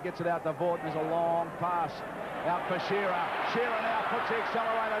now. He gets it out to Vaughton. There's a long pass out for Shearer. Shearer now puts the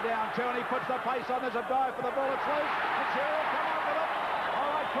accelerator down too, and he puts the pace on. There's a dive for the ball. It's loose. And Shearer will come up with it. All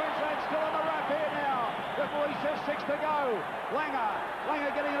right, Queensland still on the wrap here now. Referee says 6 to go.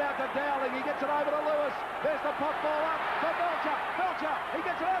 Langer getting it out to Dowling. He gets it over to Lewis. There's the pop ball up to Belcher. He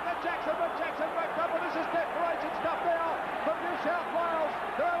gets it out to Jackson, but Jackson backed up, and this is desperation stuff now from New South Wales.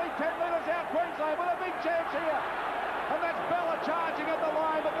 They're only 10 metres out Queensland with a big chance here. And that's Bella charging at the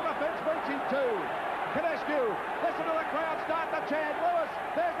line, but the defence beats him too. Canescu, listen to the crowd start to chant. Lewis,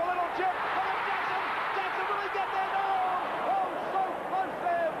 there's a little chip. Oh, Jackson, will he get there? No! Oh, so close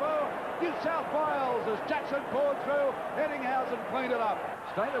there for New South Wales as Jackson poured through. Eddinghausen cleaned it up.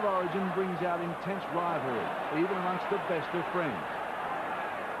 State of Origin brings out intense rivalry, even amongst the best of friends.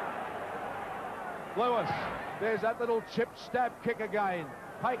 Lewis, there's that little chip stab kick again.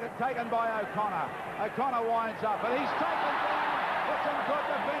 Taken by O'Connor. O'Connor winds up, and he's taken down. What's some good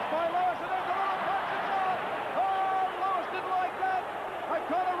defence by Lewis, and there's a little punch inside. Oh, Lewis didn't like that.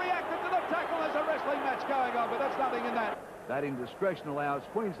 O'Connor reacted to the tackle. There's a wrestling match going on, but that's nothing in that. That indiscretion allows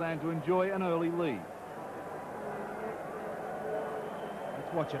Queensland to enjoy an early lead.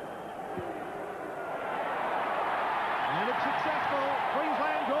 Let's watch it. And it's successful.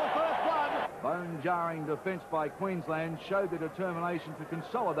 Queensland draw first blood. Bone-jarring defence by Queensland showed their determination to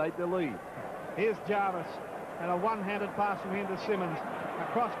consolidate their lead. Here's Jarvis, and a one-handed pass from him to Simmons.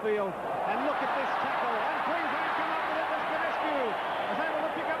 Across field, and look at this tackle. And Queensland come up with it. There's Canescu is able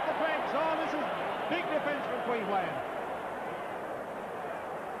to pick up the Dregs. Oh, this is big defence from Queensland.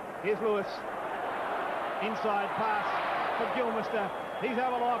 Here's Lewis. Inside pass for Gilmister. He's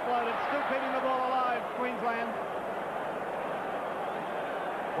able to offload it, still keeping the ball alive, Queensland.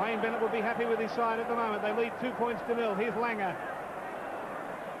 Wayne Bennett would be happy with his side at the moment. They lead 2 points to 0. Here's Langer.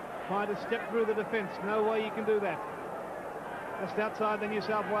 Trying to step through the defence. No way you can do that. Just outside the New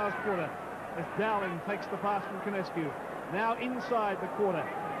South Wales quarter. As Dowling takes the pass from Canescu. Now inside the quarter.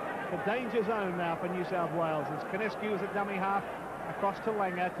 The danger zone now for New South Wales. As Canescu is a dummy half. Across to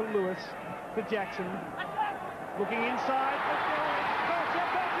Langer, to Lewis, to Jackson. Looking inside.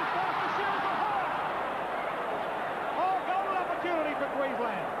 For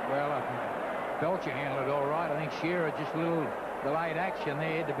Queensland. Well, I think Belcher handled it all right. I think Shearer just a little delayed action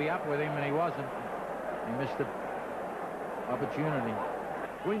there. He had to be up with him, and he wasn't. He missed the opportunity.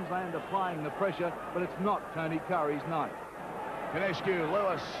 Queensland applying the pressure, but it's not Tony Curry's night. Canescu,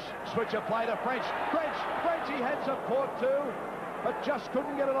 Lewis, switch of play to French. French, he had support too, but just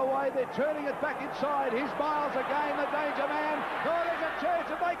couldn't get it away. They're turning it back inside. Here's Miles again, the danger man. Oh, there's a chance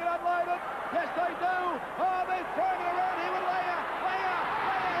if they can unload it. Yes, they do. Oh, they're throwing it around here with Langer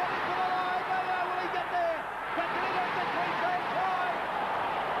heading for the line. Langer, will he get there? But can he get the Queensland try?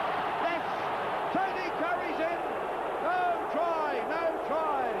 Yes, Tony Curry's in. No try.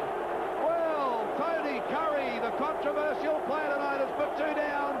 Well, Tony Curry, the controversial player tonight, has put 2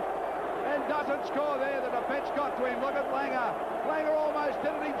 down and doesn't score there. The defence got to him. Look at Langer. Langer almost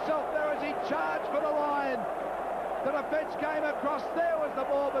did it himself there as he charged for the line. The defence came across. There was the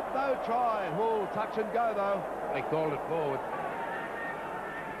ball, but no try. Oh, touch and go, though. They called it forward.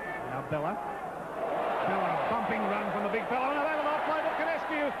 Now Bella, bumping run from the big fella. And they'll offload to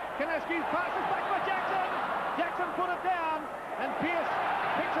Canescu. Canescu passes back for Jackson. Jackson put it down, and Pearce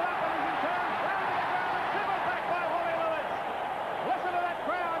picks it up and is in turn down to the ground and simmered back by Wally Lewis. Listen to that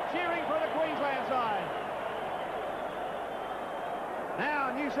crowd cheering for the Queensland side. Now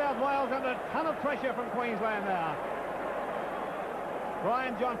New South Wales under a ton of pressure from Queensland now.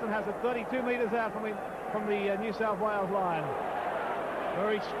 Brian Johnson has it 32 metres out from the New South Wales line.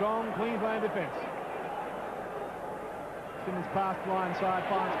 Very strong Queensland defence. Simmons past line side,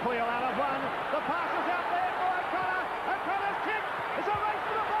 finds Cleo out of one. The pass is out there for O'Connor. O'Connor's kick. It's a race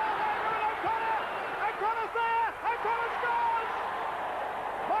to the ball. Langer and O'Connor. O'Connor's there. O'Connor scores.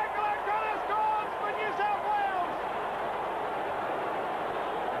 Michael O'Connor scores for New South Wales.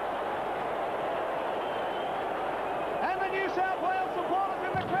 And the New South Wales supporters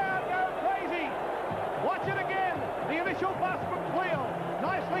in the crowd go crazy. Watch it again. The initial pass from Cleo.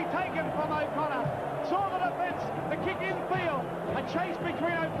 Nicely taken from O'Connor. Saw the defence, the kick in field. A chase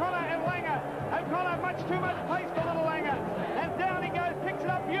between O'Connor and Langer. O'Connor much too much pace for little Langer. And down he goes, picks it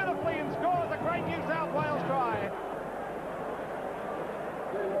up beautifully and scores a great New South Wales try.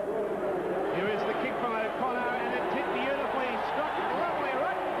 Here is the kick from O'Connor, and it's hit beautifully. Struck lovely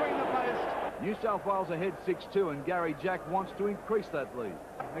right between the posts. New South Wales ahead 6-2, and Gary Jack wants to increase that lead.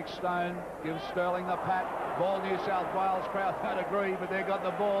 Nick Stone gives Sterling the pat. Ball New South Wales crowd don't agree, but they've got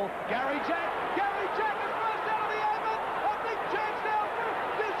the ball. Gary Jack is first out of the open. A big chance now for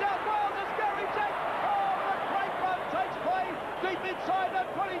New South Wales. It's Gary Jack. Oh, what a great inside the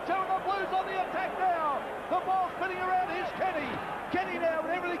 22, and the Blues on the attack now. The ball spinning around. Here's Kenny. Kenny now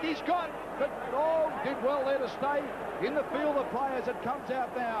with everything he's got. But, oh, did well there to stay in the field of players. It comes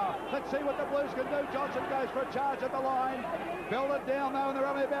out now. Let's see what the Blues can do. Johnson goes for a charge at the line. Belted down, though, and they're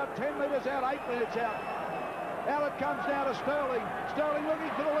only about 10 metres out, 8 minutes out. Out it comes now to Sterling. Sterling looking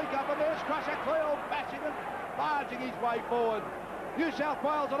for the link up, and there's Crusher Cleo bashing and barging his way forward. New South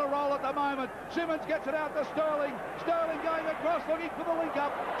Wales on a roll at the moment. Simmons gets it out to Sterling. Sterling going across, looking for the link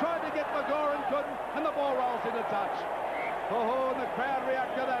up. Tried to get McGaw and couldn't, and the ball rolls into touch. Oh, and the crowd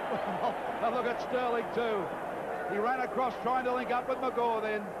react to that. And look at Sterling too. He ran across trying to link up with McGaw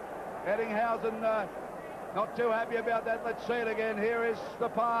then. Eddinghausen not too happy about that. Let's see it again. Here is the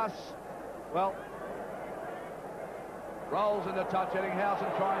pass. Well, rolls into touch.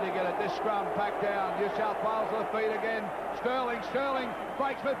 Eddinghausen trying to get it. This scrum back down. New South Wales to the feet again. Sterling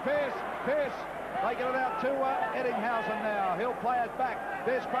breaks with Pearce. Pearce taking it out to Eddinghausen now. He'll play it back.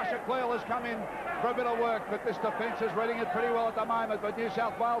 There's Crusher Cleo has come in for a bit of work, but this defence is reading it pretty well at the moment. But New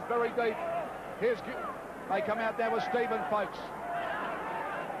South Wales very deep. They come out there with Stephen Folkes.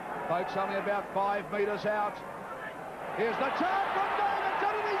 Folkes only about 5 metres out. Here's the charge from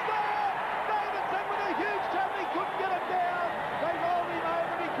Davidson, and he's there. Davidson with a huge jump. He couldn't get it down. They rolled him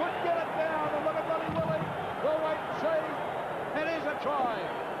over, and he couldn't get it down. And look at Buddy Willie. We'll wait and see. It is a try.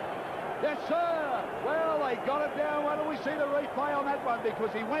 Yes, sir. Well, they got it down. Why don't we see the replay on that one? Because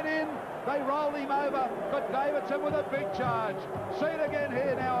he went in, they rolled him over, but Davidson with a big charge. See it again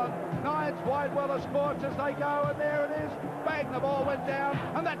here now on Nines Wide Weather Sports as they go, and there it is. Bang, the ball went down,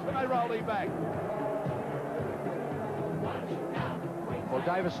 and that's when they rolled him back. Well,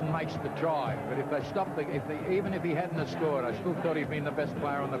 Davison makes the try, but if they stopped, even if he hadn't have scored, I still thought he'd been the best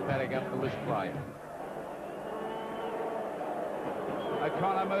player on the paddock after this play.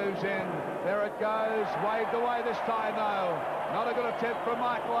 O'Connor moves in. There it goes. Waved away this time, though. Not a good attempt from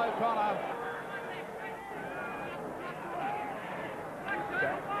Michael O'Connor.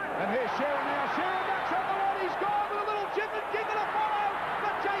 And here's Shearer now. Shearer ducks on the one. He's gone with a little chip and kick and a follow.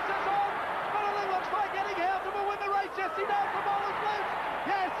 The chase is on. But it looks like Eddinghausen will win the race. Yes, he does. The ball is loose.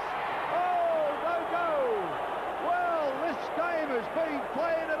 Yes. Oh, no. Well, this game is being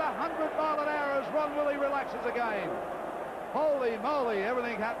played at 100 mile an hour as Ron Willie relaxes the game. Holy moly,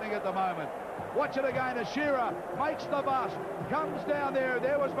 everything happening at the moment. Watch it again as Shearer makes the bust, comes down there.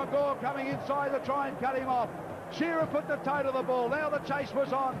 There was McGaw coming inside to try and cut him off. Shearer put the toe to the ball. Now the chase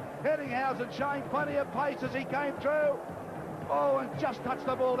was on. Eddinghausen showing plenty of pace as he came through. Oh, and just touched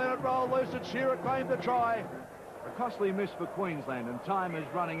the ball. Then it rolled loose and Shearer claimed the try. A costly miss for Queensland, and time is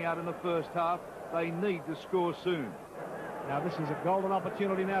running out in the first half. They need to score soon. Now this is a golden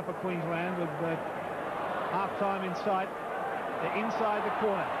opportunity now for Queensland with half-time in sight. They're inside the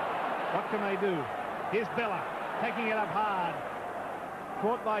corner. What can they do? Here's Bella taking it up hard.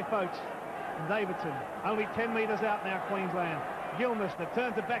 Caught by Folkes and Davidson. Only 10 metres out now, Queensland. Gilmister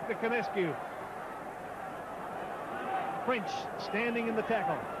turns it back to Conescu. French standing in the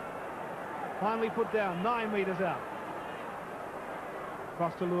tackle. Finally put down, 9 metres out.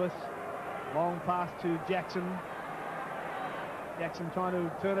 Across to Lewis. Long pass to Jackson. Jackson trying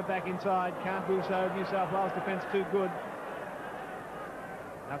to turn it back inside. Can't do so. New South Wales defence too good.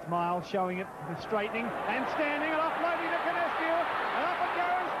 That's Miles showing it, straightening and standing and offloading to Conescu, and up it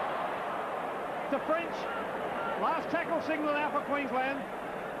goes to French. Last tackle signal now for Queensland.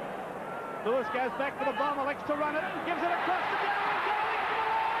 Lewis goes back for the bomb, elects to run it, gives it across to Dowling, Dowling to the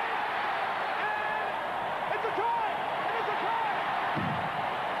line, and it's a try, and it's a try.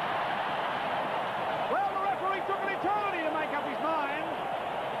 Well, the referee took an eternity to make up his mind,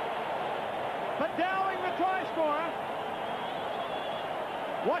 but Dowling, the try scorer.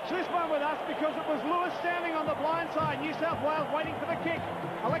 Watch this one with us because it was Lewis standing on the blind side. New South Wales waiting for the kick.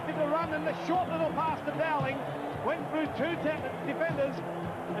 Elected to run, and the short little pass to Dowling went through 2 defenders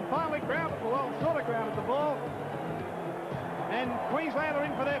and finally grounded, well, sort of grounded the ball. And Queensland are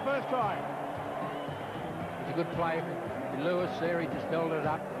in for their first try. It's a good play. Lewis there, he just held it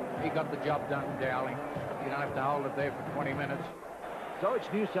up. He got the job done, Dowling. You don't have to hold it there for 20 minutes. So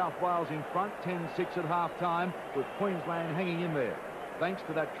it's New South Wales in front, 10-6 at half-time, with Queensland hanging in there, thanks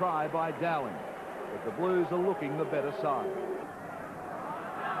to that try by Dowling. But the Blues are looking the better side.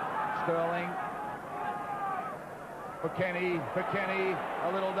 Sterling for Kenny, a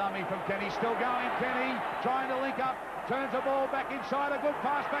little dummy from Kenny, still going. Kenny trying to link up, turns the ball back inside, a good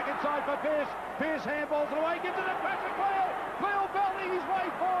pass back inside for Pearce. Pearce handballs it away, gives it a crash to Cleo. Cleo belting his way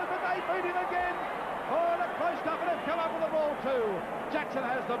forward, but they beat him again. Oh, and a close stuff, and they've come up with the ball too. Jackson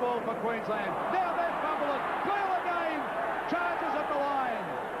has the ball for Queensland. Now they fumble it. Cleo again charges at the line.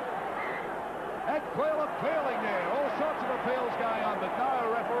 And Cleal appealing there. All sorts of appeals going on, but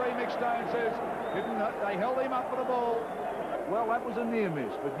no, referee Mick Stone says they held him up for the ball. Well, that was a near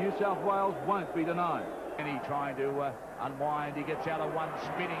miss, but New South Wales won't be denied. Kenny trying to unwind. He gets out of one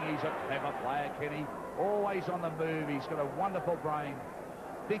spinning. He's a clever player, Kenny. Always on the move. He's got a wonderful brain.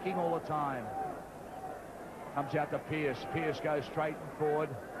 Thinking all the time. Comes out to Pearce. Pearce goes straight and forward.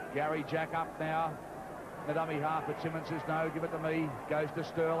 Gary Jack up now. The dummy half, but Simmons says no, give it to me. Goes to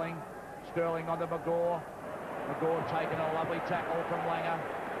Sterling. Sterling onto McGaw. McGaw taking a lovely tackle from Langer.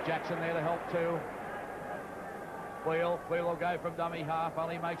 Jackson there to help too. Cleal will go from dummy half.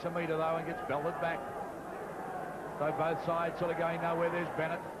 Only makes a metre though and gets belted back. So both sides sort of going nowhere. There's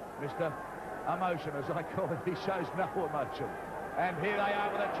Bennett. Mr. Emotion, as I call it. He shows no emotion. And here they are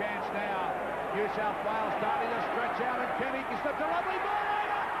with a chance now. New South Wales starting to stretch out, and Kenny is the lovely ball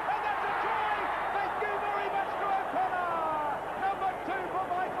over, and that's a try. Thank you very much to O'Connor. Number 2 for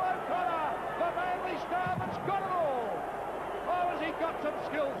Michael O'Connor. The Manly starman's got it all. Oh, has he got some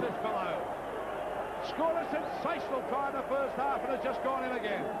skills, this fellow. Scored a sensational try in the first half and has just gone in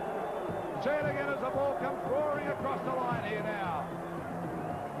again. See it again as the ball comes roaring across the line here now.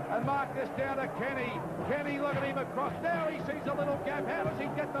 And mark this down to Kenny. Kenny, look at him across. Now he sees a little gap. How does he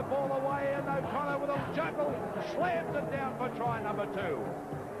get the ball away? And O'Connor with a juggle slams it down for try number 2.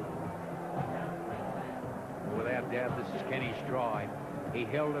 Without doubt, this is Kenny's try. He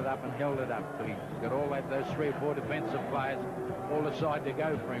held it up and held it up till he got all those 3 or 4 defensive players all aside to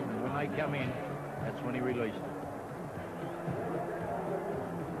go for him. And when they come in, that's when he released it.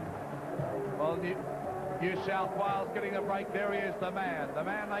 Well, New South Wales getting a break. There he is, the man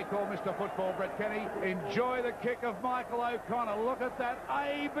they call Mr. Football, Brett Kenny. Enjoy the kick of Michael O'Connor. Look at that,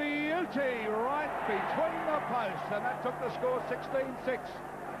 a beauty right between the posts, and that took the score 16-6.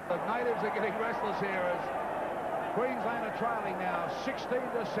 The natives are getting restless here as Queensland are trailing now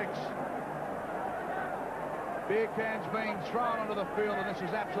 16-6. Beer cans being thrown onto the field, and this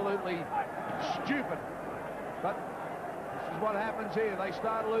is absolutely stupid. But this is what happens here. They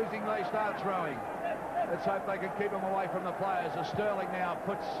start losing, they start throwing. Let's hope they can keep them away from the players as Sterling now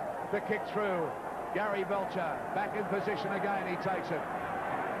puts the kick through. Gary Belcher back in position again. He takes it.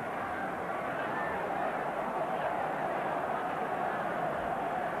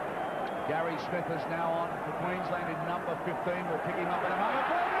 Gary Smith is now on for Queensland in number 15. We'll pick him up in a moment.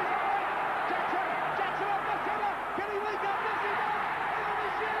 Jackson off the centre. Can he leak up? Yes, he does. It'll be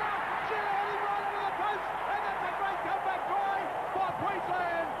Shearer. Shearer heading right under the post. And that's a great comeback try for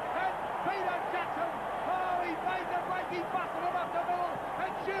Queensland. And Peter Jackson. Oh, he made the break. He busted him up the middle.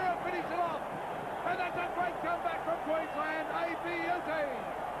 And Shearer finished it off. And that's a great comeback from Queensland. A-B-U-T.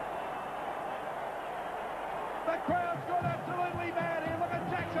 The crowd's gone absolutely mad here. Look at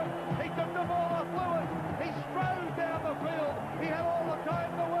Jackson. He took the ball off Lewis. He strode down the field. He had all the time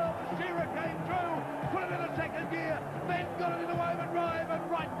in the world. Shearer came through, put it in a second gear, then got it into overdrive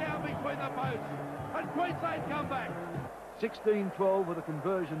and right down between the posts. And Queensland come back. 16-12 with a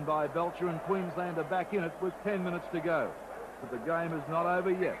conversion by Belcher, and Queensland are back in it with 10 minutes to go. But the game is not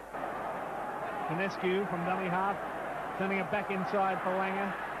over yet. Ionescu from dummy half, turning it back inside for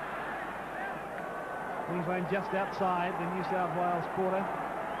Langer. Queensland just outside the New South Wales quarter.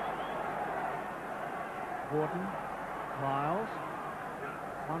 Wharton, Miles.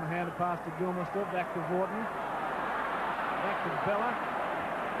 One-handed pass to Gilmester, back to Wharton. Back to Bella.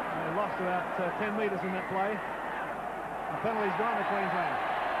 And they lost about 10 metres in that play. The penalty's gone to Queensland.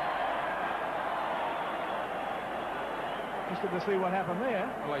 Interested to see what happened there.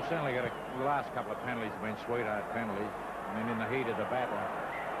 Well, they certainly got the last couple of penalties have been sweetheart penalties. I mean, in the heat of the battle.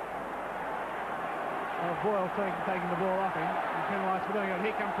 Boyle taking the ball off him. He's penalised for doing it.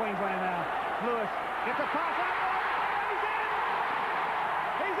 Here come Queensland now. Lewis gets a pass out. He's in!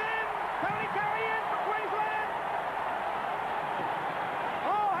 He's in! Tony Curry in for Queensland!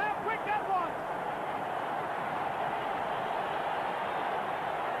 Oh, how quick that was!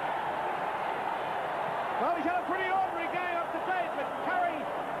 Well, he's had a pretty ordinary game up to date, but Curry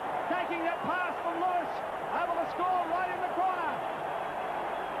taking that pass from Lewis, able to score right in the corner.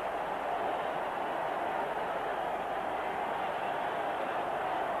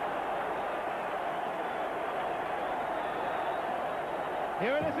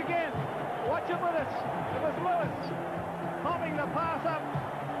 Here it is again. Watch it with us. It was Lewis popping the pass up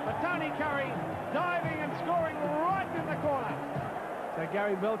for Tony Curry, diving and scoring right in the corner. So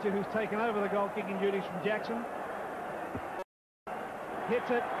Gary Belcher, who's taken over the goal-kicking duties from Jackson,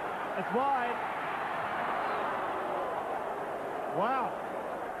 hits it. It's wide. Wow.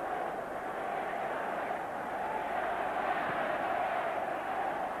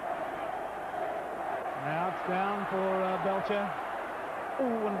 Now it's down for Belcher. Oh,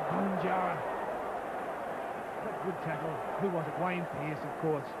 and Bunjara Good tackle. Who was it? Wayne Pearce, of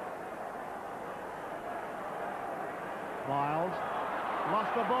course. Miles.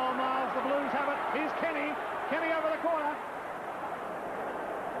 Lost the ball, Miles. The Blues have it. Here's Kenny. Kenny over the corner.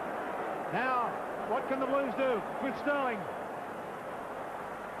 Now, what can the Blues do? With Sterling.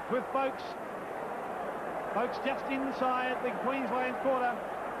 With Folkes. Folkes just inside the Queensland quarter.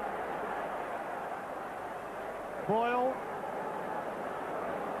 Boyle.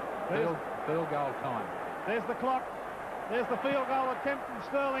 Field goal time. There's the clock. There's the field goal attempt from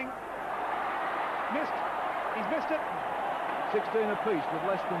Sterling. Missed. He's missed it. 16 apiece with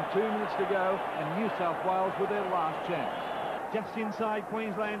less than 2 minutes to go, and New South Wales with their last chance. Just inside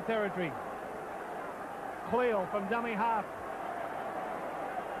Queensland territory. Cleal from dummy half.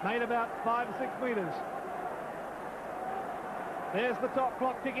 Made about 5 or 6 metres. There's the top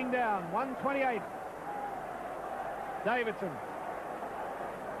clock ticking down. 1:28. Davidson.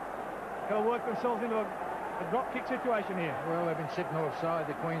 Got to work themselves into a drop kick situation here. Well, they've been sitting offside,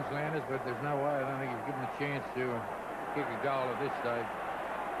 the Queenslanders, but there's no way. I don't think he's given a chance to kick a goal at this stage.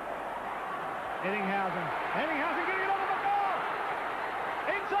 Ettinghausen. Ettinghausen getting it over the goal.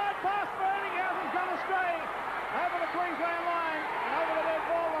 Inside pass for Ettinghausen's gone astray. Over the Queensland line and over the red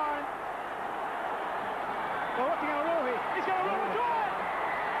ball line. Well, what's he going to rule here? He's going to rule a try.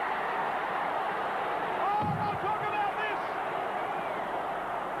 Oh, we'll talk about this.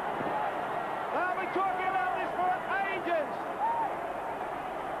 They'll be talking about this for ages.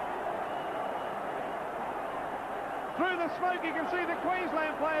 Through the smoke, you can see the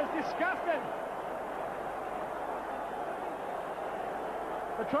Queensland players disgusted.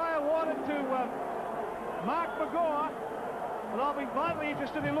 The try awarded to Mark McGaw, and I'll be vitally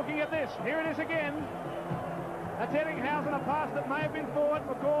interested in looking at this. Here it is again. That's Ettinghausen, a pass that may have been forward.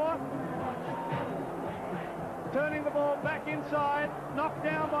 McGaw turning the ball back inside, knocked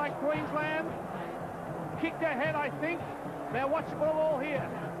down by Queensland. Kicked ahead, I think. Now watch the ball here.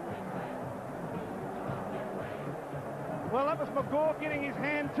 Well, that was McGaw getting his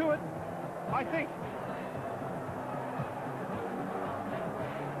hand to it, I think.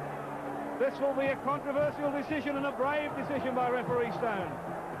 This will be a controversial decision and a brave decision by referee Stone.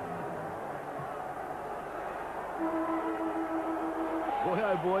 Boy,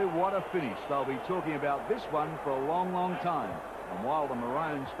 oh boy, what a finish. They'll be talking about this one for a long, long time. And while the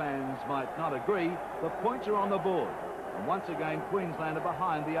Maroons fans might not agree, the points are on the board. And once again, Queensland are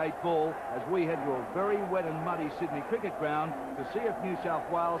behind the 8 ball as we head to a very wet and muddy Sydney cricket ground to see if New South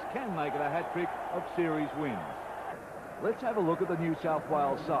Wales can make it a hat-trick of series wins. Let's have a look at the New South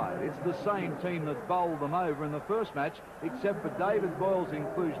Wales side. It's the same team that bowled them over in the first match, except for David Boyle's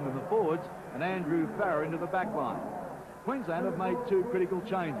inclusion in the forwards and Andrew Farrer into the back line. Queensland have made 2 critical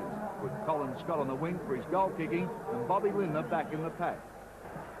changes, with Colin Scott on the wing for his goal kicking and Bobby Lindner back in the pack.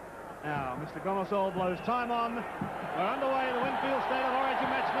 Now, Mr. Gomersall blows time on. We're underway in the Winfield State of Origin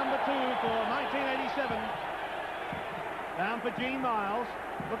match number 2 for 1987. Down for Gene Miles.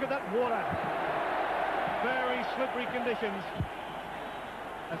 Look at that water. Very slippery conditions.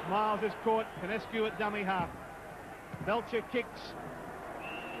 As Miles is caught, Canescu at dummy half. Belcher kicks.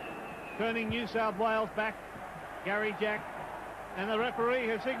 Turning New South Wales back. Gary Jack. And the referee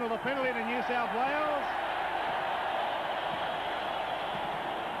has signalled a penalty to New South Wales.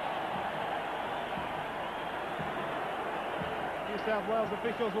 New South Wales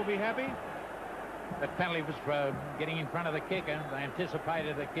officials will be happy. That penalty was for getting in front of the kicker. They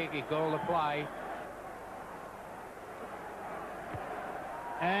anticipated the kick. He called the play.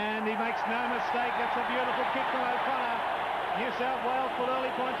 And he makes no mistake. That's a beautiful kick from O'Connor. New South Wales put early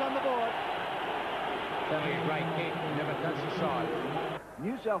points on the board. Certainly a great kick. Never touched the side.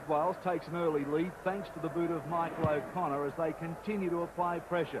 New South Wales takes an early lead thanks to the boot of Michael O'Connor as they continue to apply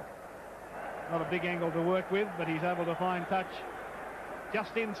pressure. Not a big angle to work with, but he's able to find touch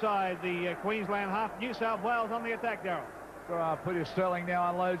just inside the Queensland half. New South Wales on the attack, Darryl. Peter Sterling now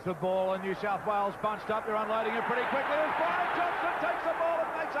unloads the ball, and New South Wales bunched up. They're unloading it pretty quickly. As Brian Johnson takes the ball and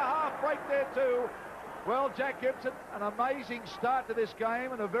makes a half break there too. Well, Jack Gibson, an amazing start to this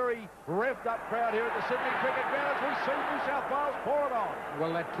game and a very revved up crowd here at the Sydney Cricket Ground as we see New South Wales pour it on.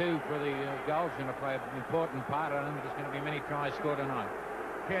 Well, that too for the goals going to play an important part. I don't think there's going to be many tries scored tonight.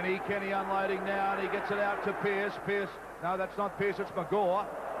 Kenny unloading now, and he gets it out to Pearce. No, that's not Pearce, it's McGaw.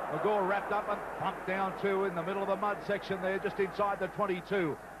 McGaw wrapped up and pumped down too in the middle of the mud section there, just inside the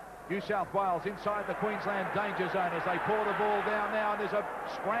 22. New South Wales inside the Queensland danger zone as they pour the ball down now, and there's a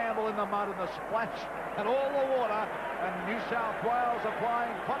scramble in the mud and the splash and all the water, and New South Wales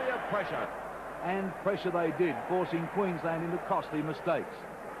applying plenty of pressure. And pressure they did, forcing Queensland into costly mistakes.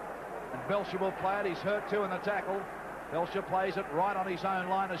 And Belcher will play it. He's hurt too in the tackle. Belcher plays it right on his own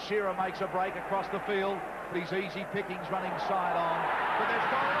line as Shearer makes a break across the field. But he's easy pickings running side on. But there's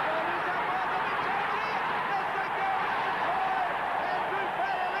goal to the ball. New South Wales have been changed here. Yes, they go. Andrew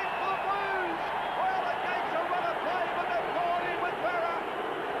Farrell in for the Blues. Well, the Gates are run a play, but they've gone in with Farrell.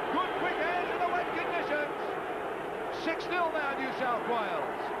 Good quick hands in the wet conditions. 6-0 now, New South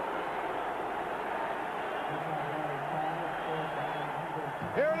Wales.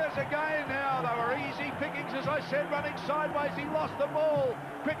 Here it is again now. They were easy pickings, as I said, running sideways. He lost the ball.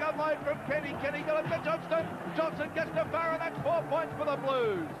 Quick unload from Kenny. Kenny got it to Johnston. Johnson gets to Farrell. That's 4 points for the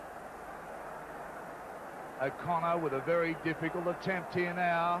Blues. O'Connor with a very difficult attempt here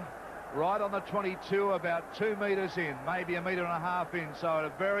now. Right on the 22, about 2 metres in, maybe 1.5 metres in. So at a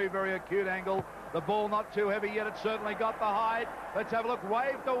very, very acute angle. The ball not too heavy yet. It certainly got the height. Let's have a look.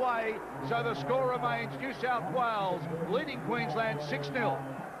 Waved away. So the score remains New South Wales leading Queensland 6-0.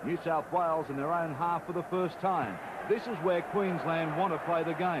 New South Wales in their own half for the first time. This is where Queensland want to play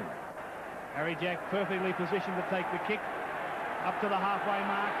the game. Gary Jack perfectly positioned to take the kick up to the halfway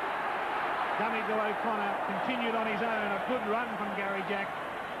mark. Dummy to O'Connor. Continued on his own. A good run from Gary Jack.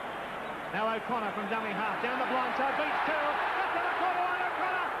 Now O'Connor from dummy half. Down the blind side. Beats two. Up to the corner line.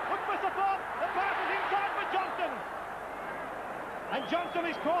 O'Connor. Look for support. The pass is inside for Johnston. And Johnston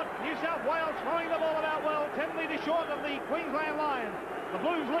is caught. New South Wales throwing the ball about well. 10 metres short of the Queensland line. The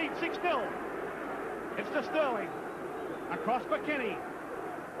Blues lead 6-0. It's to Sterling. Across for Kenny.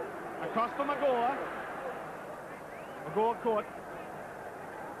 Across for Magor. Magor caught.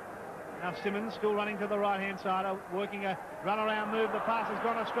 Now Simmons still running to the right-hand side, working a run-around move. The pass has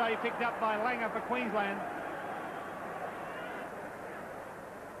gone astray, picked up by Langer for Queensland.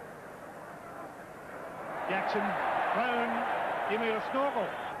 Jackson thrown. Give me a snorkel.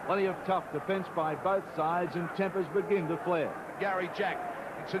 Plenty of tough defence by both sides, and tempers begin to flare. Gary Jack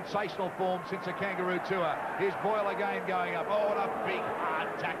in sensational form since the Kangaroo Tour. Here's Boyle again going up. Oh, and a big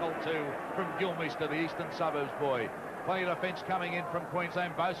hard tackle too from Gilmeister, the eastern suburbs boy. Plenty of defence coming in from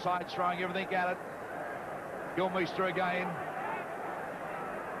Queensland. Both sides throwing everything at it. Gilmeister again.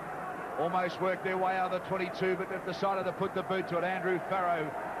 Almost worked their way out of the 22, but they've decided to put the boot to it. Andrew Farrell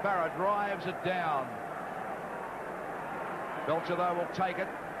drives it down. Belcher, though, will take it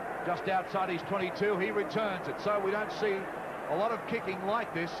just outside his 22. He returns it. So we don't see a lot of kicking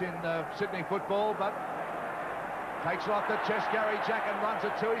like this in Sydney football, but takes it off the chest, Gary Jack, and runs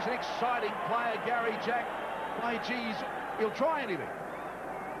it too. He's an exciting player, Gary Jack. My geez, he'll try anything.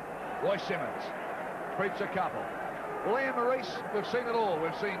 Roy Simmons creeps a couple. Well, Ian Maurice, we've seen it all.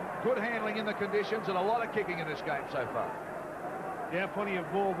 We've seen good handling in the conditions and a lot of kicking in this game so far. Yeah, plenty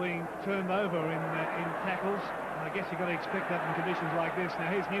of ball being turned over in tackles. And I guess you've got to expect that in conditions like this. Now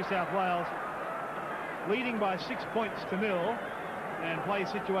here's New South Wales leading by 6 points to 0, and play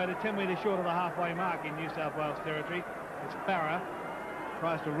situated 10 metres short of the halfway mark in New South Wales territory. It's Farrah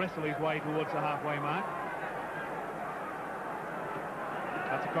tries to wrestle his way towards the halfway mark.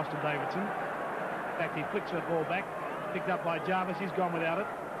 That's across to Davidson. In fact, he flicks the ball back. Picked up by Jarvis. He's gone without it.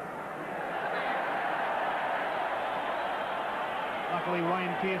 Luckily,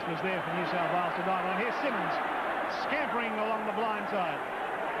 Wayne Pearce was there for New South Wales tonight. And here's Simmons scampering along the blind side.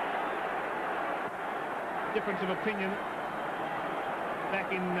 Difference of opinion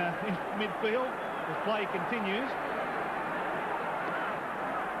back in midfield as play continues.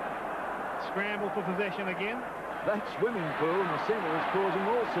 Scramble for possession again. That swimming pool in the centre is causing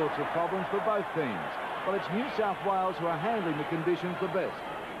all sorts of problems for both teams. But it's New South Wales who are handling the conditions the best.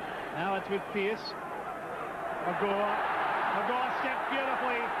 Now it's with Pearce. Magor stepped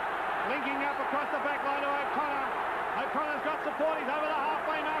beautifully. Linking up across the back line to O'Connor. O'Connor's got support. He's over the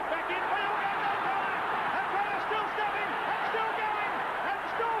halfway mark. Back in. O'Connor's still stepping and still going and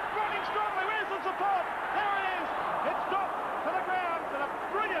still running strongly. Where's the support? There it is. It's dropped to the ground. And a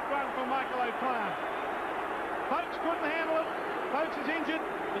brilliant run from Michael O'Connor. Folks couldn't handle it. Folks is injured.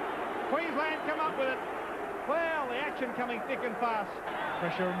 But Queensland come up with it. Well, the action coming thick and fast.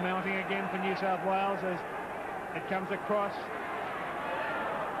 Pressure mounting again for New South Wales as it comes across.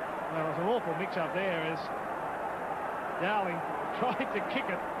 Well, there's an awful mix-up there as Dowling tried to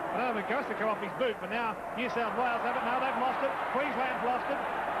kick it. I don't know if it goes to come off his boot, but now New South Wales have it. Now they've lost it. Queensland's lost it.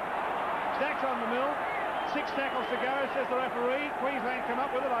 Stacks on the mill. 6 tackles to go, says the referee. Queensland come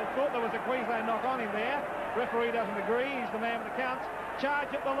up with it. I thought there was a Queensland knock on him there. Referee doesn't agree. He's the man with the counts. Charge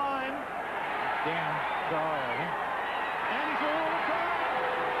at the line. Down. Sorry, I think. And he's all the time.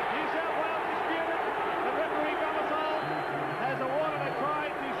 New South Wales disputed. The referee Gomersall has awarded a try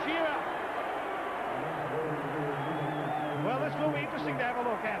to Shearer. Well, this will be interesting to have a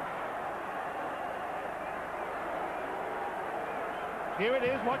look at. Here it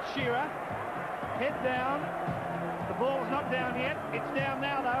is. Watch Shearer. Head down. The ball's not down yet. It's down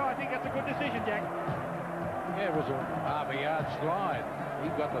now, though. I think that's a good decision, Jack. Yeah, it was a half-a-yard slide.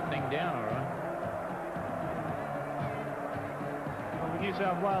 He got the thing down all right. Well, the New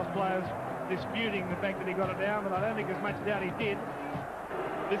South Wales players disputing the fact that he got it down, but I don't think there's much doubt he did.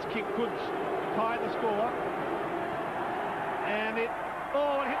 This kick could tie the score. And it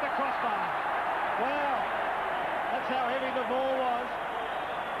hit the crossbar. Wow, that's how heavy the ball was.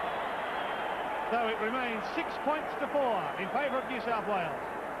 So it remains 6 points to 4 in favour of New South Wales.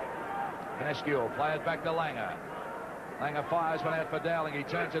 Canescu will play it back to Langer. Langer fires one out for Dowling. He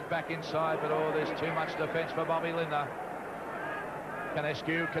turns it back inside, but there's too much defence for Bobby Lindner.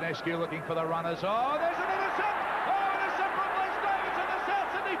 Canescu looking for the runners. Oh, there's an intercept! Oh, intercept from Les Davidson. The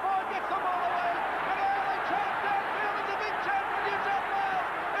South Sydney forward gets the ball away. And early chance downfield. It's a big chance for New South Wales.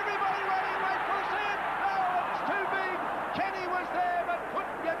 Everybody running right for a stand. No, it's too big. Kenny was there, but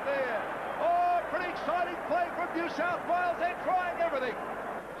couldn't get there. Oh, pretty exciting play from New South Wales. They're trying everything.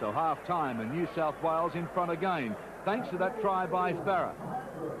 So half-time and New South Wales in front again, thanks to that try by Farah.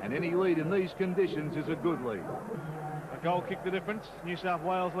 And any lead in these conditions is a good lead. A goal kicked the difference. New South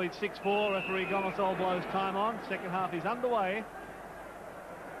Wales lead 6-4. Referee Gomersall blows time on. Second half is underway.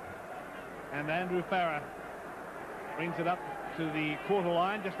 And Andrew Farah brings it up to the quarter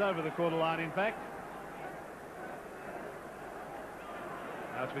line, just over the quarter line, in fact.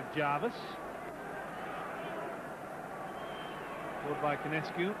 Now it's with Jarvis. Caught by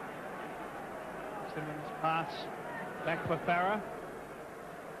Canescu. Simmons pass back for Farah.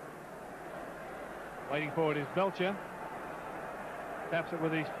 Waiting for it is Belcher. Taps it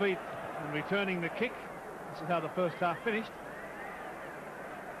with his feet and returning the kick. This is how the first half finished.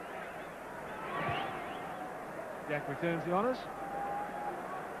 Jack returns the honours.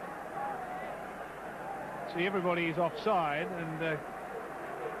 See, everybody is offside and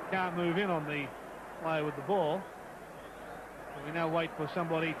can't move in on the player with the ball. We now wait for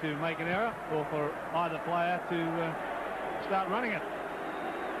somebody to make an error or for either player to start running it.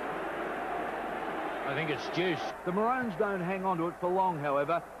 I think it's Juice. The Maroons don't hang on to it for long,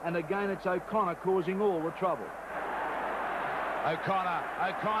 however, and again it's O'Connor causing all the trouble. O'Connor,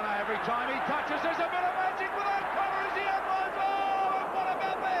 every time he touches, there's a bit of magic with O'Connor as he unloads. Oh, and what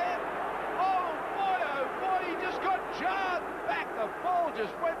about there? Oh, boy, he just got jarred back. The ball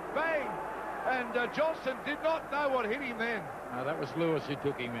just went bang. And Johnson did not know what hit him then. No, that was Lewis who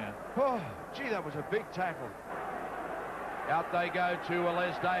took him out. Oh, gee, that was a big tackle. Out they go to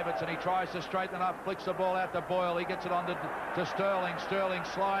Les Davidson. He tries to straighten it up, flicks the ball out to Boyle. He gets it on to Sterling. Sterling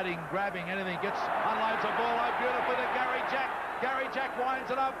sliding, grabbing, anything. Unloads the ball out beautifully to Gary Jack. Gary Jack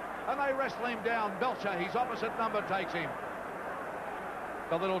winds it up, and they wrestle him down. Belcher, his opposite number, takes him.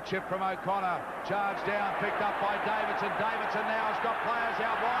 The little chip from O'Connor. Charged down, picked up by Davidson. Davidson now has got players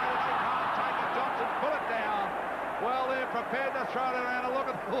out wide. They can't take it. Johnson put it down. Well, they're prepared to throw it around, and look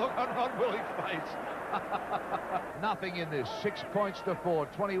at the look on Willie's face. Nothing in this. 6 points to 4.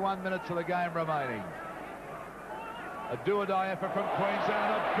 21 minutes of the game remaining. A do-or-die effort from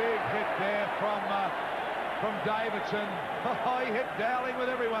Queensland. A big hit there from Davidson. Oh, he hit Dowling with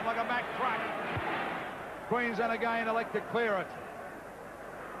everyone like a Mack truck. Queensland again elect to clear it.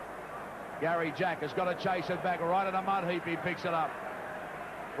 Gary Jack has got to chase it back right in a mud heap. He picks it up.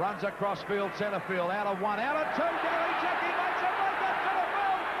 Runs across field, centre field. Out of one, out of two. Gary Jack, he makes a break up centre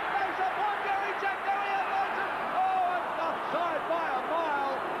field. Makes up one. Gary Jack, Gary unloads it. Oh, and offside by a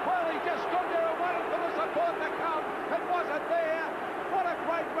mile. Well, he just stood there and waited for the support to come. It wasn't there. What a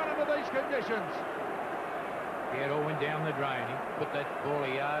great run into these conditions. Yeah, it all went down the drain. He put that ball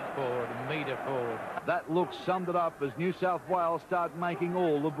a yard forward, a metre forward. That look summed it up as New South Wales start making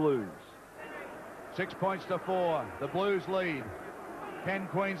all the Blues. 6 points to 4. The Blues lead. Can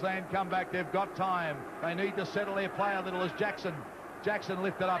Queensland come back? They've got time. They need to settle their play a little as Jackson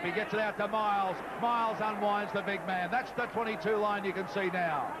lifted up. He gets it out to Miles. Miles unwinds the big man. That's the 22 line you can see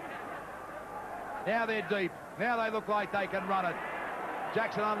now. Now they're deep. Now they look like they can run it.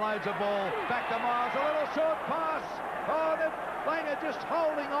 Jackson unloads the ball. Back to Miles. A little short pass. Oh, Langer just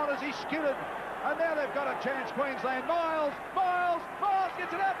holding on as he skidded. And now they've got a chance, Queensland. Miles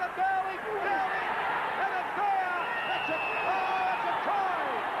gets it out to Dowling. And it's there. That's it. Oh, it's a try.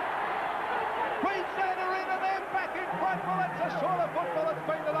 Queensland are in and they're back in front. Well, that's the sort of football it's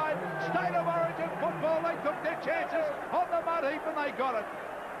been tonight. State of origin football. They took their chances on the mud heap and they got it.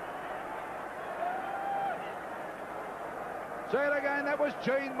 See it again, that was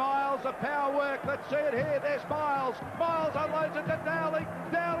Gene Miles, the power work. Let's see it here, there's Miles. Miles unloads it to Dowling.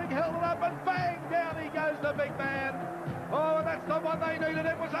 Dowling held it up and bang, down he goes, the big man. Oh, and that's the one they needed.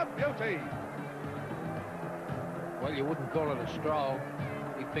 It was a beauty. Well, you wouldn't call it a stroll.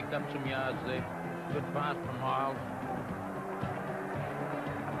 He picked up some yards there. Good pass from Miles.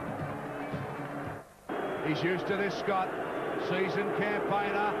 He's used to this, Scott. Seasoned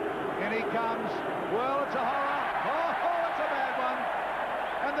campaigner. In he comes. Well, it's a horror. Oh, it's a bad one.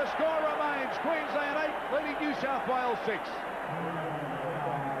 And the score remains Queensland 8, leading New South Wales 6.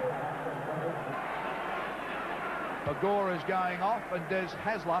 Magore is going off, and Des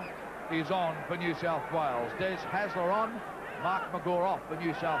Hasler is on for New South Wales. Des Hasler on, Mark Magore off for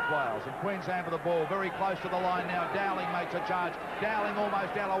New South Wales. And Queensland with the ball very close to the line now. Dowling makes a charge. Dowling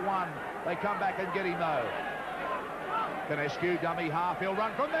almost out of one. They come back and get him though. Canescu, dummy half. He'll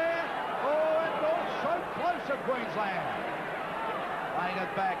run from there. Oh, and ball so close to Queensland. Laying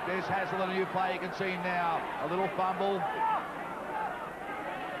it back. Des Hasler, a new play. You can see him now. A little fumble.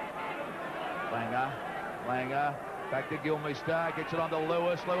 Langer. Back to Gilmeister, gets it on to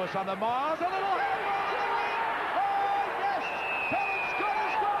Lewis. Lewis on the Miles, a little handball in the wing. Oh, yes! Colin Scott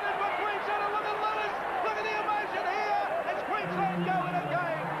has gone in for Queensland. And look at Lewis. Look at the emotion here. It's Queensland going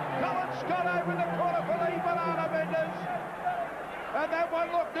again. Colin Scott over in the corner for the banana vendors. And that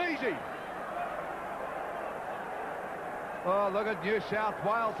one looked easy. Oh, look at New South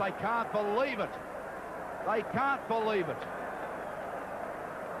Wales. They can't believe it. They can't believe it.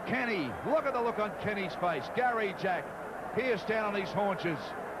 Kenny, look at the look on Kenny's face. Gary Jack, pierced down on his haunches.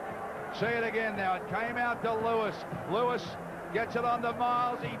 See it again now. It came out to Lewis. Lewis gets it on to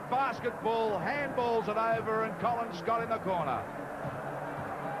Miles. He basketball, handballs it over, and Colin Scott in the corner.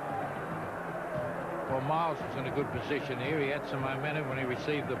 Well, Miles was in a good position here. He had some momentum when he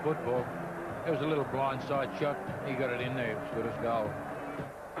received the football. It was a little blindside shot. He got it in there. It was good as goal.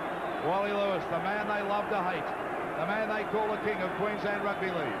 Wally Lewis, the man they love to hate. The man they call the king of Queensland Rugby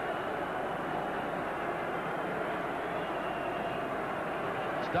League.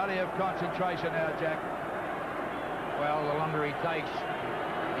 Study of concentration now, Jack. Well, the longer he takes,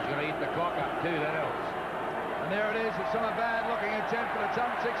 he's going to eat the clock up too, that helps. And there it is. It's not a bad-looking attempt, but it's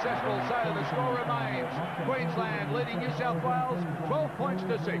unsuccessful. So the score remains Queensland leading New South Wales 12 points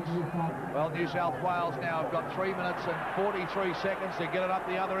to 6. Well, New South Wales now have got 3 minutes and 43 seconds to get it up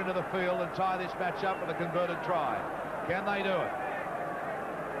the other end of the field and tie this match up with a converted try. Can they do it?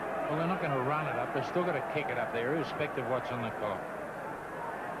 Well, they're not going to run it up. They're still going to kick it up there, irrespective of what's on the clock.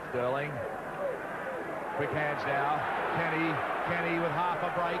 Sterling. Quick hands now. Kenny with half a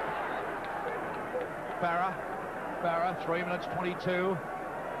break. Farah, 3 minutes 22.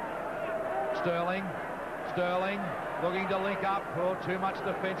 Sterling looking to link up. Oh, too much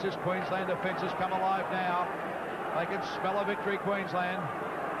defences. Queensland defences come alive now. They can smell a victory, Queensland.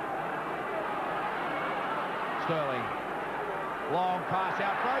 Sterling. Long pass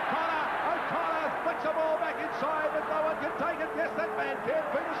out for O'Connor. O'Connor flicks the ball back inside, but no one can take it. Yes, that man can.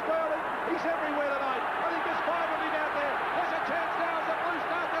 Peter Sterling. He's everywhere tonight. I think there's 5 of him out there. There's a chance now as the Blues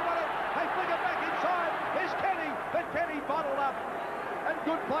start to win it. They flick it back inside. There's Kenny, but Kenny bottled up. And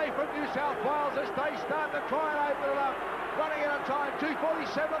good play from New South Wales as they start to try and open it up. Running out of time,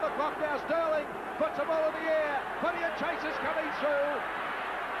 2:47 on the clock now. Sterling puts the ball in the air. Plenty of chasers coming through.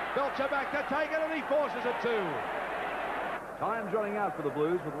 Belcher back to take it, and he forces it too. Time's running out for the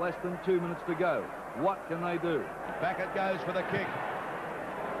Blues with less than 2 minutes to go. What can they do? Back it goes for the kick.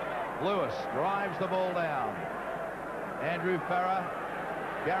 Lewis drives the ball down. Andrew Farah,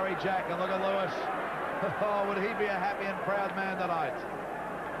 Gary Jack, and look at Lewis. Oh, would he be a happy and proud man tonight?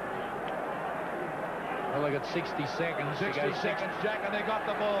 Well, they got 60 seconds. 60 seconds, Jack, and they got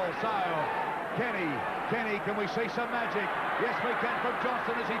the ball. So, Kenny, can we see some magic? Yes, we can from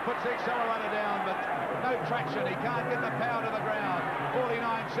Johnson as he puts the accelerator down, but no traction. He can't get the power to the ground.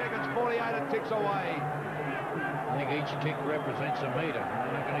 49 seconds, 48, it ticks away. I think each kick represents a metre.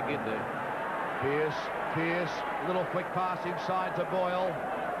 They're not going to get there. Pierce, little quick pass inside to Boyle.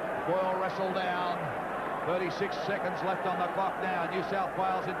 Boyle wrestled down. 36 seconds left on the clock now. New South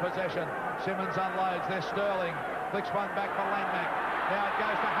Wales in possession. Simmons unloads. There's Sterling. Flicks one back for Langmack. Now it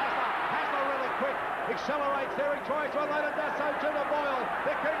goes to Hasler. Hasler really quick. Accelerates there. He tries to unload it. Does so to the Boyle.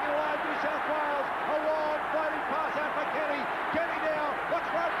 They're keeping alive New South Wales. A long floating pass out for Kenny. Kenny now. Looks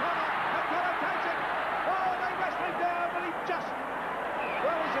for O'Connor. O'Connor takes it. Oh, they wrestle him down, but he just...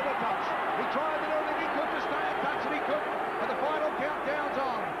 Well, he's in the touch. He tried to do everything he could to stay in touch, and he couldn't. And the final countdown's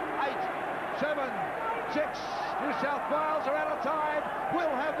on. 8, 7, 6. New South Wales are out of time.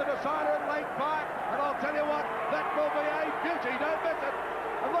 We'll have the decider at Lake Park. And I'll tell you what, that will be a beauty. Don't miss it.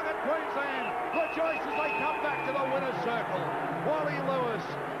 And look at Queensland. Rejoice as they come back to the winner's circle. Wally Lewis,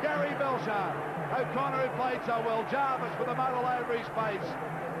 Gary Belcher, O'Connor who played so well, Jarvis with a muddle over his face.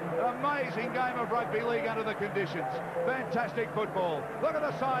 An amazing game of rugby league under the conditions. Fantastic football. Look at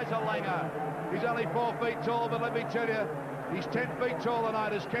the size of Langer. He's only 4 feet tall, but let me tell you, he's 10 feet tall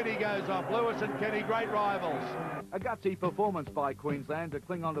tonight as Kenny goes off. Lewis and Kenny, great rivals. A gutsy performance by Queensland to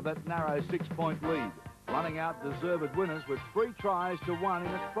cling on to that narrow 6-point lead. running out deserved winners with 3 tries to 1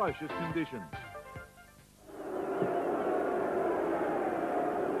 in atrocious conditions.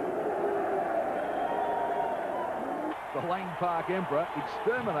 The Lang Park Emperor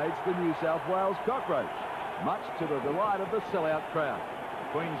exterminates the New South Wales cockroach, much to the delight of the sellout crowd.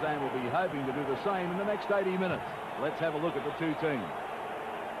 Queensland will be hoping to do the same in the next 80 minutes. Let's have a look at the two teams.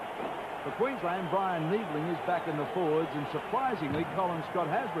 For Queensland, Brian Niebling is back in the forwards, and surprisingly, Colin Scott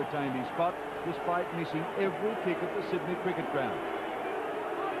has retained his spot despite missing every kick at the Sydney Cricket Ground.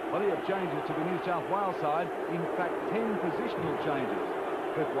 Plenty of changes to the New South Wales side, in fact 10 positional changes.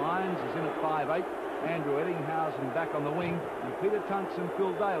 Cliff Lyons is in at 5'8", Andrew Eddinghausen back on the wing, and Peter Tunks and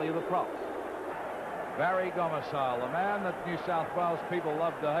Phil Daly are the props. Barry Gomersall, the man that New South Wales people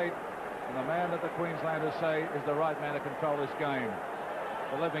love to hate, and the man that the Queenslanders say is the right man to control this game.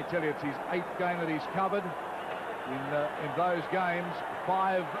 But let me tell you, it's his 8th game that he's covered. In those games,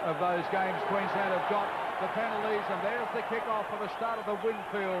 5 of those games, Queensland have got the penalties, and there's the kick-off for the start of the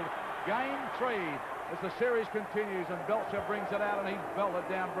Winfield. Game 3 as the series continues, and Belcher brings it out, and he's belted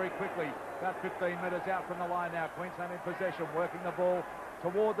down very quickly. About 15 metres out from the line now. Queensland in possession, working the ball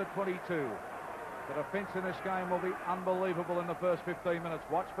toward the 22. The defence in this game will be unbelievable in the first 15 minutes.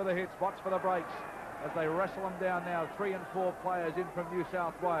 Watch for the hits, watch for the breaks as they wrestle them down now. 3 and 4 players in from New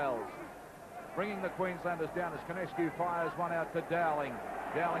South Wales. Bringing the Queenslanders down as Canescu fires one out to Dowling.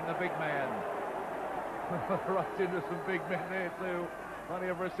 Dowling, the big man. Right into some big men there too. Plenty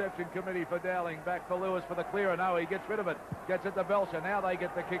of reception committee for Dowling. Back for Lewis for the clearer. No, he gets rid of it. Gets it to Belcher. Now they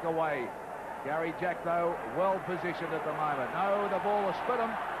get the kick away. Gary Jack, though, well positioned at the moment. No, the ball will split him,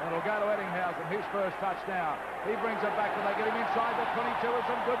 and it'll go to Eddinghausen. His first touch now. He brings it back, and they get him inside the 22 with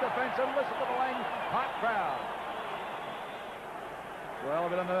some good defence. And listen to the Lang Park crowd. Well, a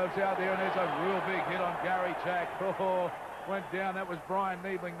bit of nerves out there, and there's a real big hit on Gary Jack. Oh, went down. That was Brian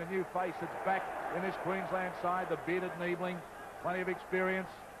Niebling, the new face that's back in this Queensland side. The bearded Niebling, plenty of experience.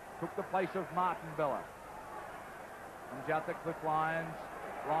 Took the place of Martin Bella. Comes out to Cliff Lyons.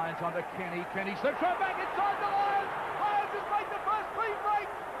 Lyons onto Kenny. Kenny slips right back inside the Lyons. Lyons has made the first clean break.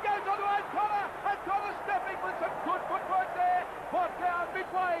 Goes on to O'Connor. O'Connor stepping with some good footwork there. Brought down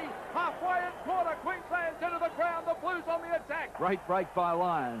midway. Halfway and quarter. Queensland's into the ground. The Blues on the attack. Great break by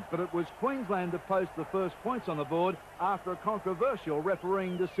Lyons, but it was Queensland that post the first points on the board after a controversial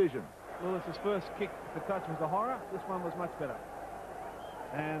refereeing decision. Lewis's first kick for touch was a horror. This one was much better.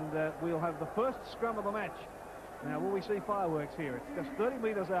 And we'll have the first scrum of the match. Now, will we see fireworks here? It's just 30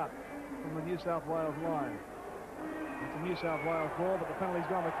 metres out from the New South Wales line. It's a New South Wales ball, but the penalty's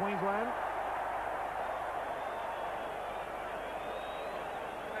gone to Queensland.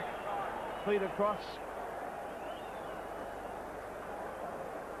 Feet across.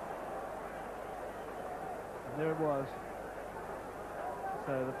 And there it was.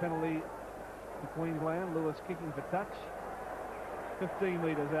 So the penalty to Queensland. Lewis kicking for touch. 15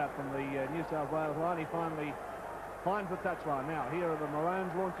 metres out from the New South Wales line. He finally finds the touchline. Now, here are the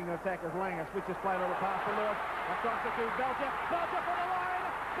Maroons launching an attack as Langer switches play to the pass to Lewis. Across it to Belcher. Belcher for the line.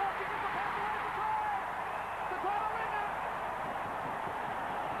 Belcher gets the pass away to try. The try to Langer.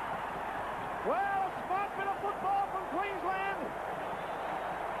 Well, a smart bit of football from Queensland.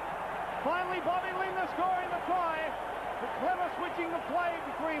 Finally, Bobby Linder scoring the try. The clever switching the play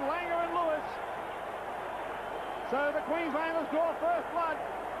between Langer and Lewis. So the Queenslanders draw first blood.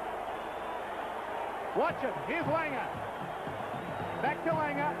 Watch it. Here's Langer. Back to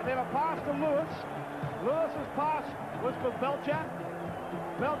Langer. Then a pass to Lewis. Lewis's pass was for Belcher.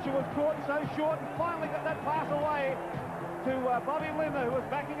 Belcher was caught so short and finally got that pass away to Bobby Linder, who was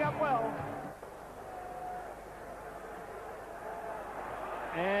backing up well.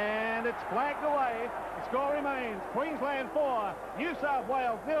 And it's flagged away. The score remains Queensland 4, New South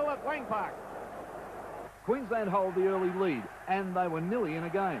Wales 0 at Lang Park. Queensland hold the early lead, and they were nearly in a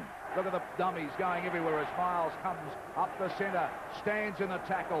game. Look at the dummies going everywhere as Miles comes up the centre, stands in the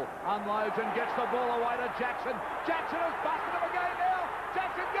tackle, unloads and gets the ball away to Jackson. Jackson has busted him again now.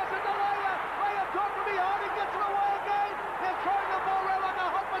 Jackson gets it to Langer. Langer caught from behind, he gets it away again. They're throwing the ball around like a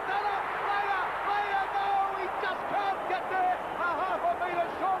hot potato. Langer, no, he just can't get there. A half a metre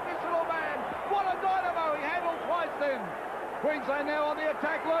short, this little man. What a dynamo, he handled twice then. Queensland now on the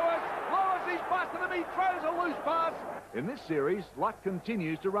attack, Lewis, he's busted him, he throws a loose pass. In this series, luck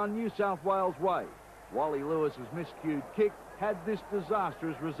continues to run New South Wales' way. Wally Lewis's miscued kick had this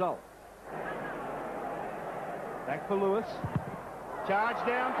disastrous result. Back for Lewis. Charge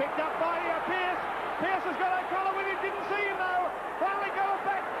down, picked up by Pearce. Pearce has got O'Connor with him, didn't see him though. Finally goes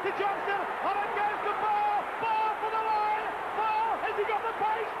back to Johnston. On it goes to Ball. Ball for the line. Ball, has he got the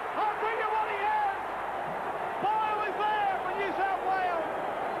pace? I'll tell you what he has. Ball is there for New South Wales.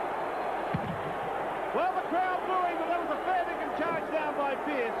 Well,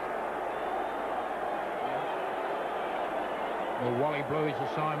 blew his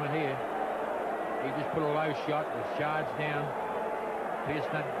assignment here. He just put a low shot with Shards down.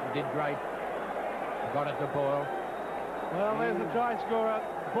 Pearson did great. Got it to Boyle. Well, there's the try scorer,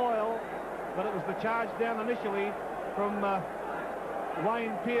 Boyle, but it was the charge down initially from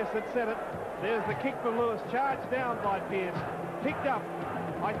Wayne Pearce that set it. There's the kick from Lewis, charged down by Pearce, picked up.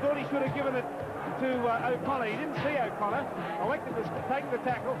 I thought he should have given it to O'Connor. He didn't see O'Connor, elected to take the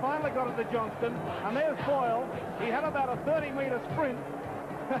tackle, finally got it to Johnston, and there's Boyle. He had about a 30-metre sprint,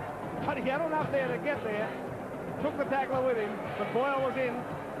 but he had enough there to get there. Took the tackler with him, but Boyle was in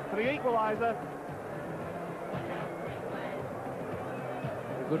for the equaliser.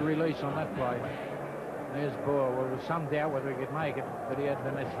 Good release on that play. There's Boyle. Well, there was some doubt whether he could make it, but he had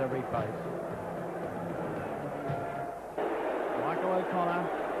the necessary pace. Michael O'Connor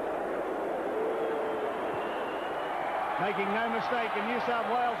making no mistake, and New South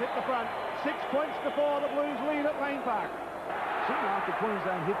Wales hit the front. 6 points to 4, the Blues lead at Lane Park. Soon after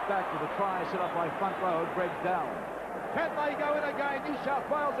Queensland hit back with a try set up by front row Greg Dowling. Can they go in again? New South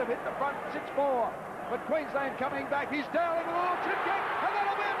Wales have hit the front 6-4. But Queensland coming back. He's Dowling with a little chip kick, and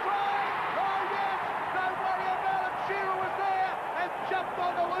that'll be a try! Oh, yes! No worry about it. Shearer was there and jumped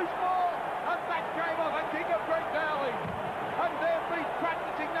on the loose ball. And that came off a kick of Greg Dowling. And they've been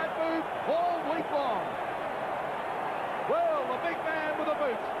practicing that move all week long. Well, the big man with the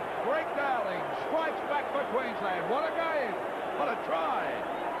boots, Greg Dowling, strikes back for Queensland. What a game! What a try!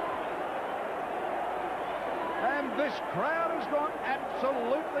 And this crowd has gone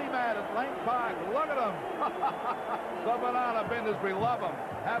absolutely mad at Lane Park. Look at them. The banana benders, we love them.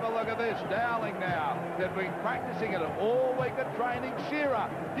 Have a look at this. Dowling now. They've been practicing it all week at training. Shearer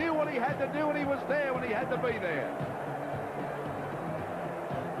knew what he had to do, and he was there when he had to be there.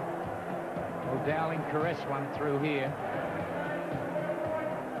 Well, Dowling caressed one through here.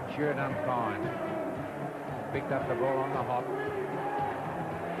 Shearer done fine. Picked up the ball on the hop.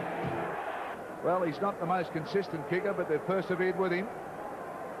 Well, he's not the most consistent kicker, but they've persevered with him.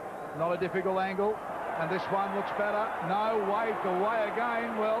 Not a difficult angle. And this one looks better. No, waved away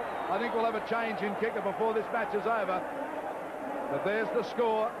again. Well, I think we'll have a change in kicker before this match is over. But there's the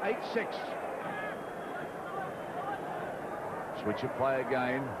score, 8-6. Switch of play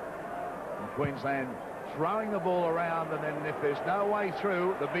again. And Queensland throwing the ball around, and then if there's no way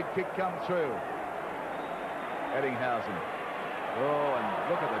through, the big kick comes through. Eddinghausen. Oh,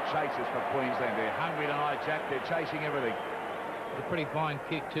 and look at the chasers for Queensland. They're hungry tonight, Jack. They're chasing everything. It's a pretty fine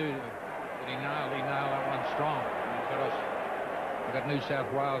kick, too. But he nailed that one strong. We've got New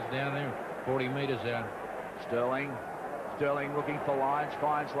South Wales down there, 40 metres out. Sterling looking for lines,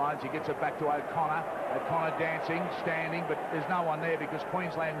 finds lines. He gets it back to O'Connor. O'Connor dancing, standing, but there's no one there because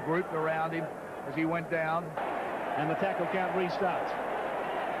Queensland grouped around him as he went down. And the tackle count restarts.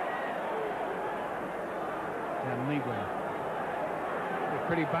 And Niebling. They're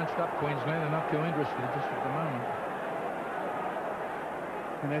pretty bunched up, Queensland. They're not too interested just at the moment.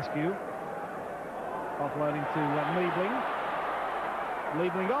 Canescu offloading to Niebling.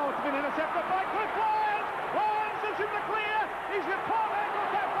 Niebling, oh, it's been intercepted by Cliff Lyons. Lyons is in the clear. He's got caught ankle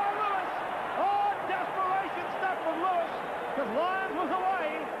tap by Lewis. Oh, desperation stuff from Lewis because Lyons was away.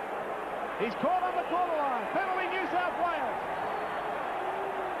 He's caught on the quarter line. Penalty New South Wales.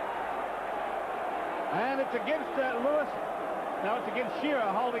 And it's against Lewis. Now it's against Shearer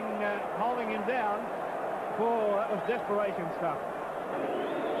holding him down for, that was desperation stuff.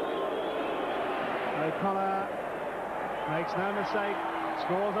 O'Connor makes no mistake,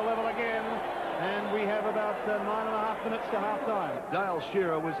 scores a level again, and we have about 9.5 minutes to half-time. Dale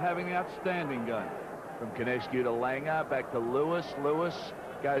Shearer was having an outstanding game. From Canescu to Langer, back to Lewis. Lewis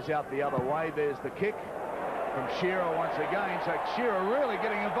goes out the other way. There's the kick from Shearer once again. So Shearer really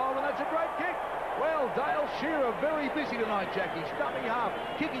getting involved, and that's a great kick. Well, Dale Shearer very busy tonight, Jack. He's dummy half,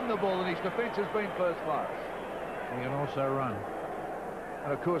 kicking the ball, and his defence has been first class. He can also run.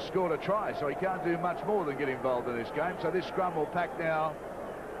 And, of course, scored a try, so he can't do much more than get involved in this game. So this scrum will pack now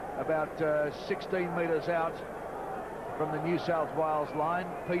about 16 metres out from the New South Wales line.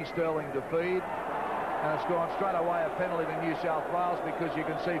 P. Sterling to feed. And it's gone straight away a penalty to New South Wales because you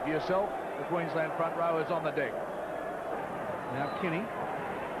can see for yourself the Queensland front row is on the deck. Now Kenny.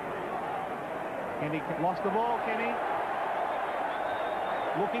 Kenny lost the ball, Kenny.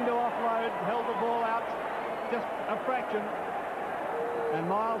 Looking to offload, held the ball out just a fraction. And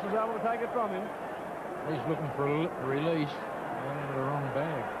Miles was able to take it from him. He's looking for a release. Went into the wrong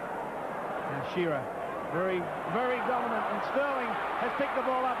bag. And Shearer, very, very dominant. And Sterling has picked the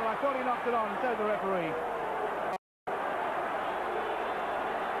ball up, and I thought he knocked it on, so the referee.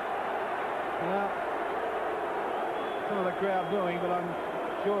 Well, some of the crowd booing, but I'm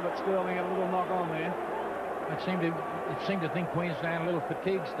sure that Sterling had a little knock on there. It seemed to think Queensland a little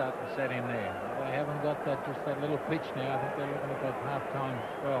fatigue starting to set in there. They haven't got that little pitch now. I think they're looking at that half-time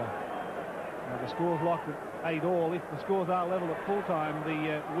spell. Now the score's locked at 8-all. If the scores are level at full-time,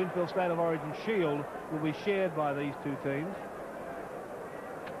 the Winfield State of Origin shield will be shared by these two teams.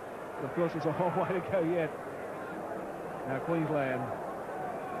 But of course, there's a whole way to go yet. Now Queensland,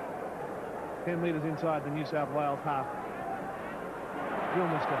 10 metres inside the New South Wales half.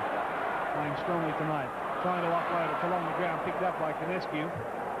 Gilmister playing strongly tonight, trying to offload it along the ground, picked up by Kinescu,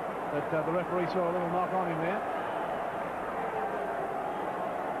 but the referee saw a little knock on him there.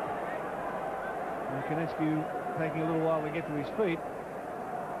 And Kinescu taking a little while to get to his feet.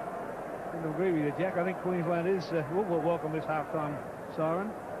 I don't agree with you, Jack. I think Queensland will welcome this half-time siren.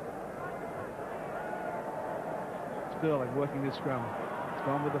 Sterling working this scrum. It's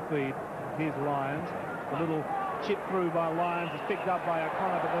gone with the feed. Here's Lyons. A little chip through by Lyons is picked up by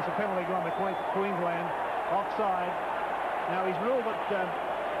O'Connor, but there's a penalty gone to Queensland. Offside. Now he's ruled that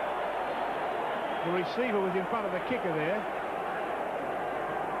the receiver was in front of the kicker there.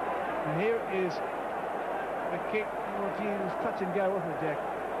 And here is the kick. Oh, gee, it was touch and go, wasn't it, Jack?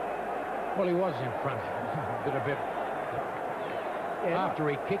 Well, he was in front a bit. Yeah, after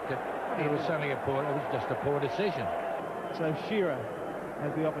he kicked it, it was just a poor decision. So Shearer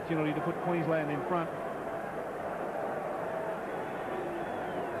has the opportunity to put Queensland in front.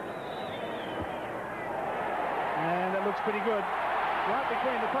 And it looks pretty good. Right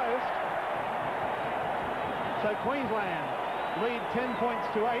between the posts. So Queensland lead 10 points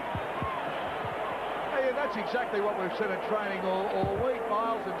to 8. Yeah, that's exactly what we've said at training all week.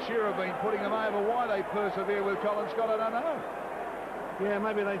 Miles and Shearer have been putting them over. Why they persevere with Colin Scott, I don't know. Yeah,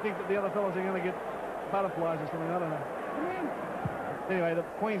 maybe they think that the other fellas are going to get butterflies or something, I don't know. Anyway, the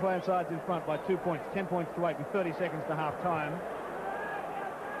Queensland side's in front by 2 points, 10 points to 8 with 30 seconds to half-time.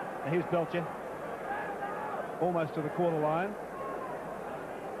 And here's Belcher, almost to the quarter line.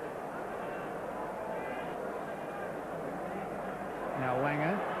 Now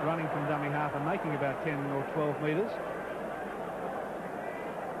Langer running from dummy half and making about 10 or 12 metres.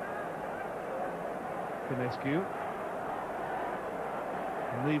 Kinescu.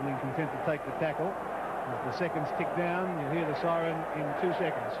 And Liebling content to take the tackle. As the seconds tick down, you'll hear the siren in 2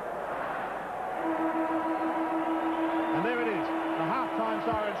 seconds. And there it is. The half-time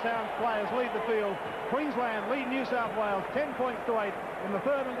siren sounds. Players lead the field. Queensland lead New South Wales 10 points to 8 in the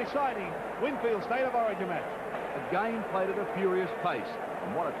third and deciding Winfield State of Origin match. A game played at a furious pace.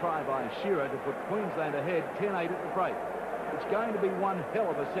 And what a try by Shearer to put Queensland ahead 10-8 at the break. It's going to be one hell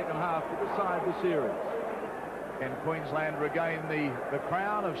of a second half to decide the series. And Queensland regain the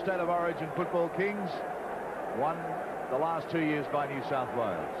crown of State of Origin football kings, won the last 2 years by New South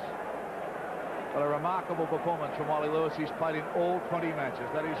Wales. But a remarkable performance from Wally Lewis. He's played in all 20 matches.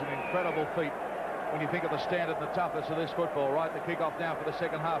 That is an incredible feat when you think of the standard and the toughness of this football. Right, the kick-off now for the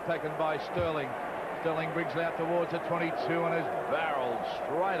second half taken by Sterling. Sterling brings it out towards the 22 and is barreled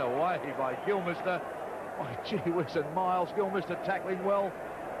straight away by Gilmister. Oh, gee whiz, and Miles Gilmister tackling well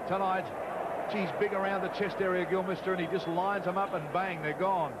tonight. He's big around the chest area, Gilmister, and he just lines them up and bang, they're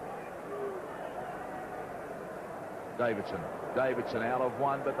gone. Davidson out of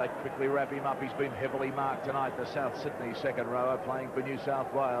one, but they quickly wrap him up. He's been heavily marked tonight, the South Sydney second rower playing for New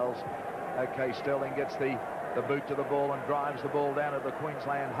South Wales. Okay, Sterling gets the boot to the ball and drives the ball down at the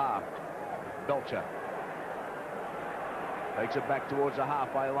Queensland half. Belcher takes it back towards the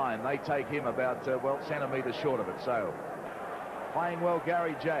halfway line. They take him about, centimetres short of it. So playing well,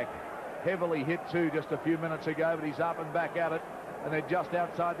 Gary Jack. Heavily hit too just a few minutes ago, but he's up and back at it. And they're just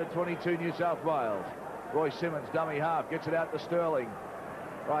outside the 22, New South Wales. Roy Simmons, dummy half, gets it out to Sterling.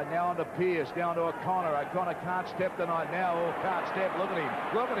 Right, now on to Pearce, down to O'Connor. O'Connor can't step tonight now. Oh, can't step. Look at him.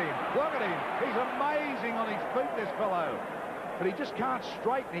 Look at him. Look at him. He's amazing on his feet, this fellow. But he just can't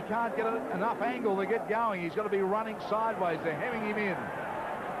straighten. He can't get enough angle to get going. He's got to be running sideways. They're hemming him in.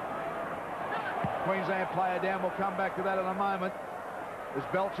 Queensland player down. We'll come back to that in a moment. There's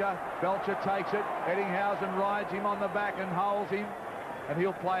Belcher. Belcher takes it. Eddinghausen rides him on the back and holds him. And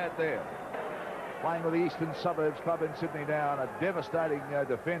he'll play it there. Playing with the Eastern Suburbs Club in Sydney now, and a devastating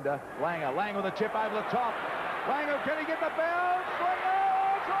defender. Langer with a chip over the top. Langer, can he get the bounce?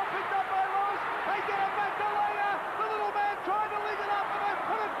 Langer, it's all picked up by Lewis. They get it back to Langer. The little man tried to link it up and they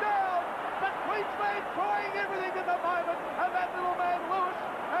put it down. But Queensland trying everything at the moment. And that little man, Lewis,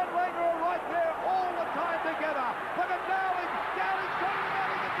 and Langer are right there all the time together. Look at Dowling. Dowling's trying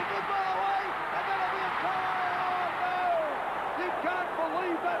to get a good ball away. And that'll be a try. Oh, no. You can't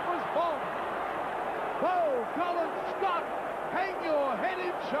believe that was bombed. Oh, Colin Scott, hang your head in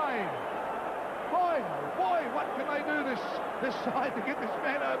shame. Boy, boy, what can they do this side to get this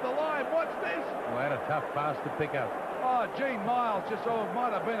man over the line? What's this? Well, had a tough pass to pick up. Oh, Gene Miles just it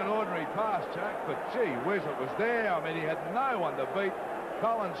might have been an ordinary pass, Jack, but gee whiz, it was there. I mean, he had no one to beat.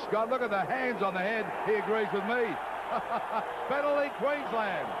 Colin Scott, look at the hands on the head. He agrees with me. Penalty,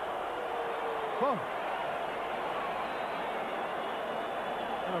 Queensland. Oh.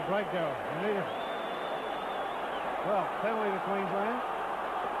 What a break, Darryl. You need it. Well, penalty to Queensland.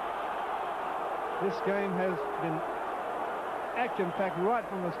 This game has been action-packed right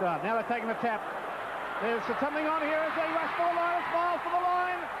from the start. Now they're taking the tap. There's something on here as they rush for the line. Miles for the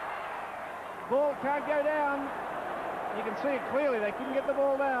line. Ball can't go down. You can see it clearly. They couldn't get the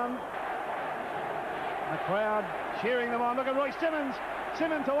ball down. The crowd cheering them on. Look at Roy Simmons.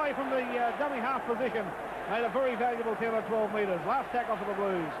 Simmons away from the dummy half position. Made a very valuable 10 or 12 metres. Last tackle for the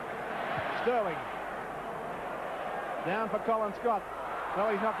Blues. Sterling. Down for Colin Scott.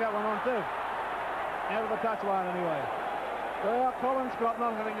 Well, he's knocked that one on too. Out of the touchline anyway. Well, Colin Scott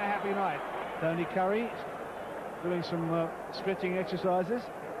not having a happy night. Tony Curry doing some stretching exercises.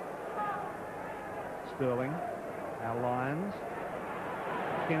 Sterling. Our Lions.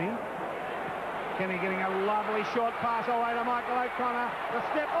 Kenny. Kenny getting a lovely short pass away to Michael O'Connor. The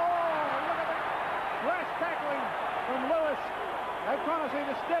step. Oh, look at the rash tackling from Lewis. O'Connor seemed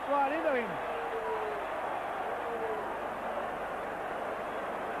to step right into him.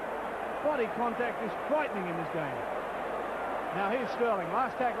 Body contact is frightening in this game. Now here's Sterling.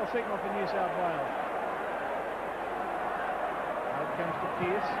 Last tackle signal for New South Wales. Now it comes to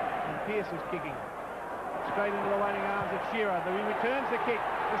Pearce, and Pearce is kicking. Straight into the waiting arms of Shearer. He returns the kick.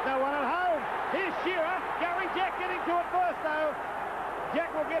 There's no one at home. Here's Shearer. Gary Jack getting to it first, though. Jack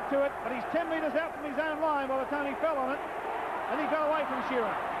will get to it, but he's 10 metres out from his own line by the time he fell on it. And he fell away from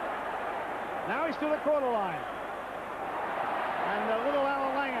Shearer. Now he's still at quarter line. And little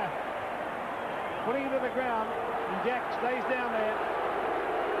Alan Langer putting him to the ground, and Jack stays down there.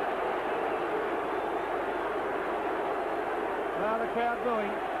 Now the crowd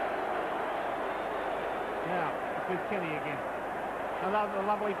booing. Now, it's with Kenny again. Another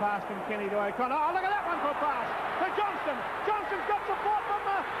lovely pass from Kenny to O'Connor. Oh, look at that one for a pass to Johnston. Johnston's got support from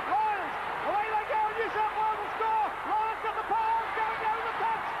the Lions. Away they go. New South Wales will score. Lions got the power. Going the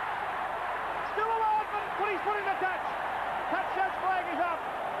touch. Still alive, but he's putting the touch. Touch flag is up.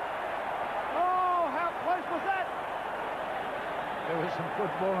 Oh, how close was that? There was some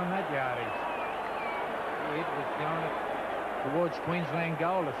football in that yardage. It was going towards Queensland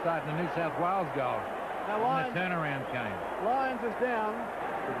goal to start the New South Wales goal. Now Lions, the turnaround came. Lions is down.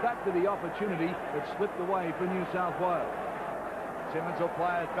 But back to the opportunity that slipped away for New South Wales. Simmons will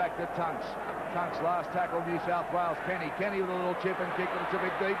play it back to Tunks. Tunks last tackle New South Wales. Kenny with a little chip and kick, but it's a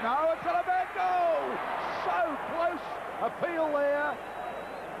bit deep. No, it's not a bad goal. So close. Appeal there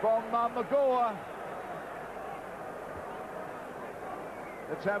from Magor.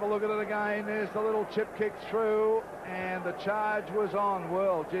 Let's have a look at it again. There's the little chip kick through, and the charge was on.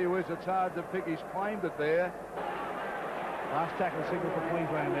 Well, gee whiz, it's hard to pick. He's claimed it there. Last tackle signal for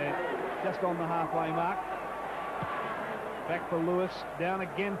Queensland there, just on the halfway mark. Back for Lewis, down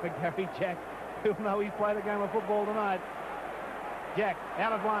again for Gary Jack, who'll know he's played a game of football tonight. Jack,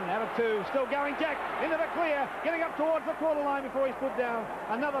 out of one, out of two, still going. Jack into the clear, getting up towards the quarter line before he's put down.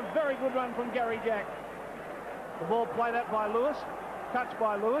 Another very good run from Gary Jack. The ball played out by Lewis, touched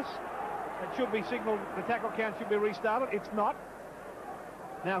by Lewis. It should be signalled, the tackle count should be restarted. It's not.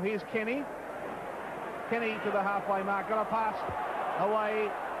 Now here's Kenny. Kenny to the halfway mark, got a pass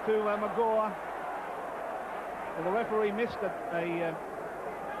away to Magor. Well, the referee missed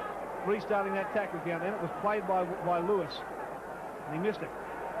restarting that tackle count, and it was played by Lewis, and he missed it.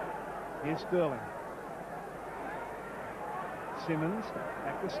 Here's Sterling. Simmons,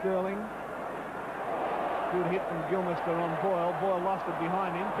 back to Sterling. Good hit from Gilmister on Boyle. Boyle lost it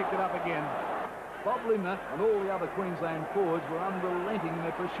behind him, picked it up again. Bob Limner and all the other Queensland forwards were unrelenting in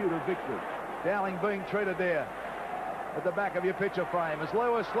their pursuit of victory. Dowling being treated there at the back of your picture frame as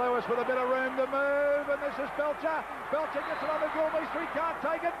Lewis with a bit of room to move, and this is Belcher. Belcher gets it on the Gilmister, he can't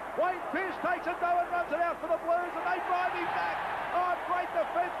take it. Wayne Pearce takes it though and runs it out for the Blues, and they drive him back. Oh, great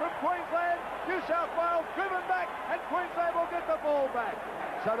defence from Queensland. New South Wales driven back, and Queensland will get the ball back.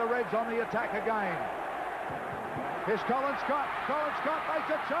 So the Reds on the attack again. Here's Colin Scott. Colin Scott makes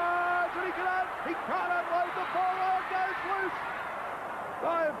a charge, and he can't unload the ball. Oh, it goes loose.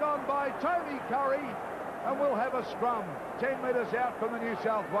 Dived on by Tony Curry, and we'll have a scrum 10 metres out from the New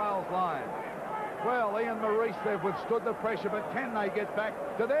South Wales line. Well, Ian Maurice, they've withstood the pressure, but can they get back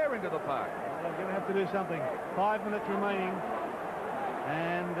to their end of the park? They're going to have to do something. 5 minutes remaining,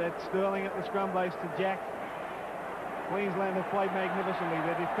 and it's Sterling at the scrum base to Jack. Queensland have played magnificently.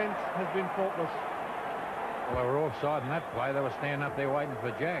 Their defence has been faultless. Well, they were offside in that play. They were standing up there waiting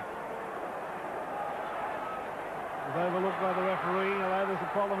for Jack. It was overlooked by the referee, although there's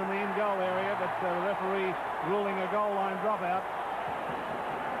a problem in the in-goal area, but the referee ruling a goal line dropout.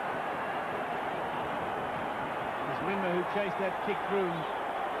 It's Linda who chased that kick through.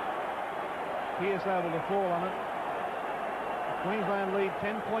 Pierce able to fall on it. Queensland lead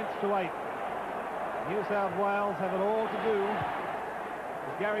 10 points to 8. New South Wales have it all to do.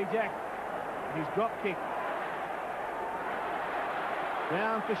 It's Gary Jack, his drop kick.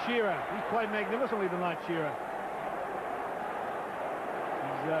 Down for Shearer. He's played magnificently tonight, Shearer.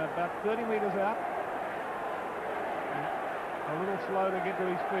 He's about 30 metres out. A little slow to get to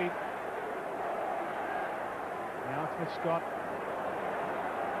his feet. Now it's for Scott.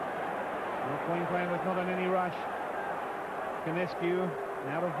 Well, Queensland was not in any rush. Canescu,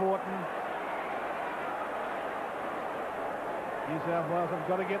 now to Vorton. New South Wales have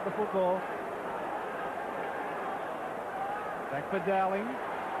got to get the football. Back for Dowling.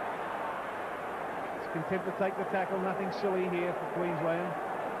 It's content to take the tackle, nothing silly here for Queensland.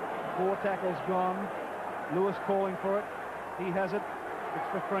 4 tackles gone. Lewis calling for it. He has it. It's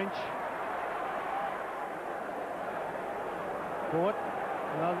for French. Fort.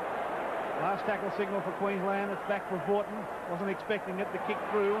 Last tackle signal for Queensland. It's back for Vorton. Wasn't expecting it to kick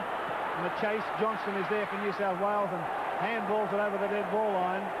through. And the chase. Johnston is there for New South Wales and handballs it over the dead ball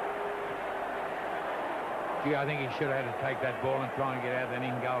line. Gee, I think he should have had to take that ball and try and get out of that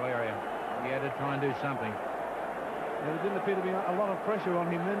in-goal area. He had to try and do something. There didn't appear to be a lot of pressure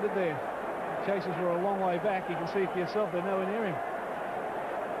on him then, did there? The chasers were a long way back. You can see for yourself they're nowhere near him.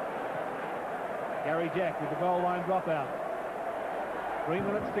 Gary Jack with the goal line dropout. 3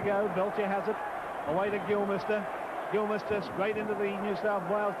 minutes to go. Belcher has it. Away to Gilmister. Gilmister straight into the New South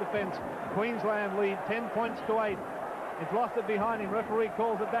Wales defence. Queensland lead 10 points to 8. It's lost it behind him. Referee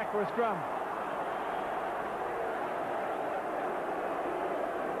calls it back for a scrum.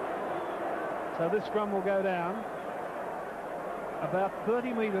 So this scrum will go down about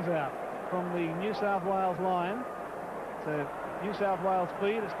 30 metres out from the New South Wales line. So New South Wales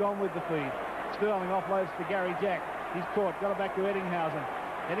feed. It's gone with the feed. Sterling offloads to Gary Jack. He's caught, got it back to Eddinghausen.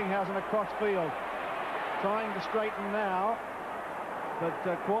 Eddinghausen across field. Trying to straighten now, but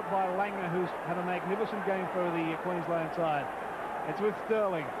caught by Langer, who's had a magnificent game for the Queensland side. It's with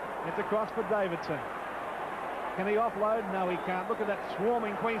Sterling. It's across for Davidson. Can he offload? No, he can't. Look at that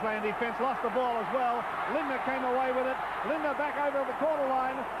swarming Queensland defence. Lost the ball as well. Lindner came away with it. Lindner back over the quarter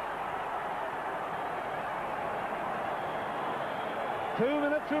line. 2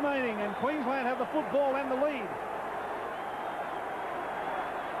 minutes remaining, and Queensland have the football and the lead.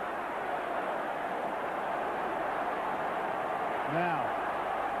 Now,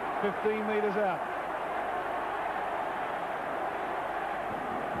 15 metres out.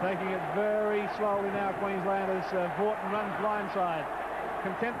 Taking it very slowly now, Queensland, as Vorton runs blindside.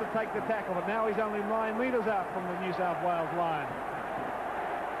 Content to take the tackle, but now he's only 9 metres out from the New South Wales line.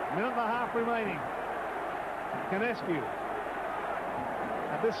 1.5 minutes remaining. Canescu.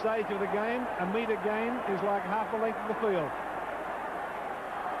 At this stage of the game, a metre gain is like half the length of the field.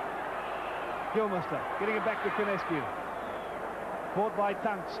 Gilmister getting it back to Canescu. Caught by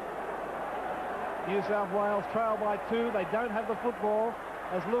Tunks. New South Wales trail by 2. They don't have the football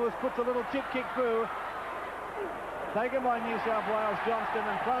as Lewis puts a little chip kick through. Taken by New South Wales Johnston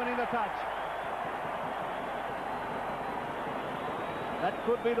and thrown into touch. That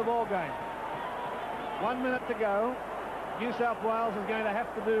could be the ball game. 1 minute to go. New South Wales is going to have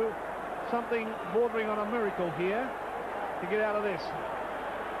to do something bordering on a miracle here to get out of this.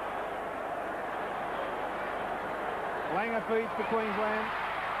 Langer feeds for Queensland.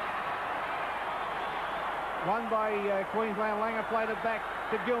 Won by Queensland. Langer played it back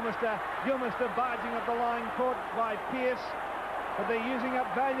to Gilmister. Gilmister barging at the line, caught by Pierce, but they're using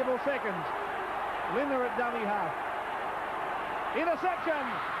up valuable seconds. Lindner at dummy half. Interception.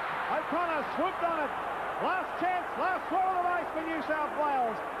 O'Connor swooped on it. Last chance, last throw of the race for New South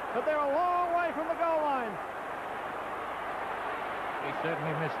Wales, but they're a long way from the goal line. He certainly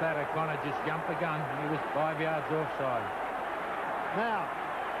missed that. O'Connor just jumped the gun. He was 5 yards offside. Now,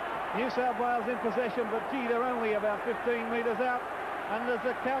 New South Wales in possession, but gee, they're only about 15 metres out. And there's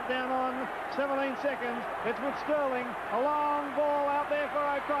a countdown on 17 seconds. It's with Sterling. A long ball out there for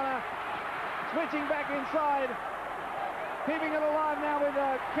O'Connor. Switching back inside. Keeping it alive now with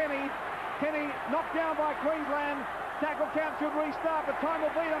Kenny. Kenny knocked down by Queensland. Tackle count should restart, but time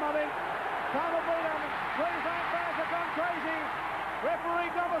will beat him, I think. Time will beat him. Queensland fans have gone crazy. Referee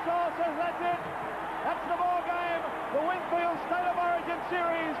Domisol says that's it. That's the ball game. The Winfield State of Origin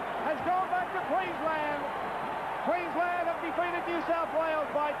series has gone back to Queensland. Queensland have defeated New South Wales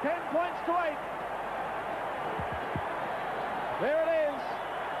by 10 points to 8. There it is.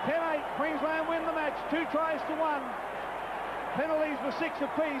 10-8. Queensland win the match. 2 tries to 1. Penalties were 6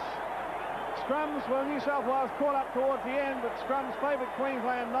 apiece. Scrums, well, New South Wales caught up towards the end, but scrums favoured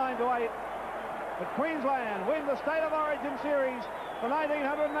Queensland 9 to 8. But Queensland win the State of Origin series for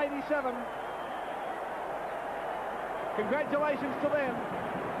 1987. Congratulations to them.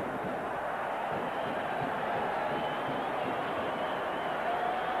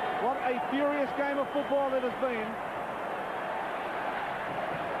 What a furious game of football it has been.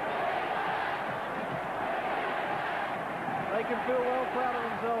 They can feel well proud of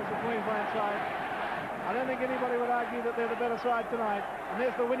themselves, the Queensland side. I don't think anybody would argue that they're the better side tonight. And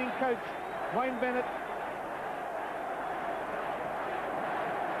there's the winning coach, Wayne Bennett.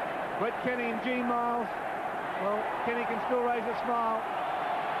 Brett Kenny and Gene Miles. Well, Kenny can still raise a smile.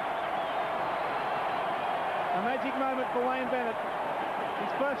 A magic moment for Wayne Bennett.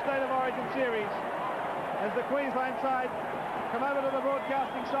 His first State of Origin series. As the Queensland side come over to the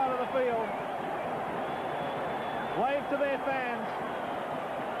broadcasting side of the field. Wave to their fans.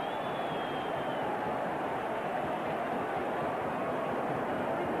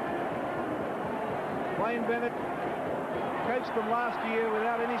 Wayne Bennett, coached them last year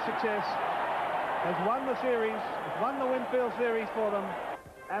without any success, has won the series, has won the Winfield series for them.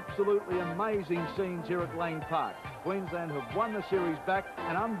 Absolutely amazing scenes here at Lang Park. Queensland have won the series back,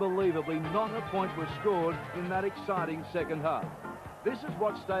 and unbelievably not a point was scored in that exciting second half. This is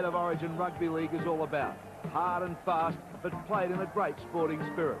what State of Origin Rugby League is all about. Hard and fast, but played in a great sporting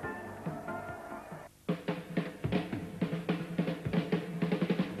spirit.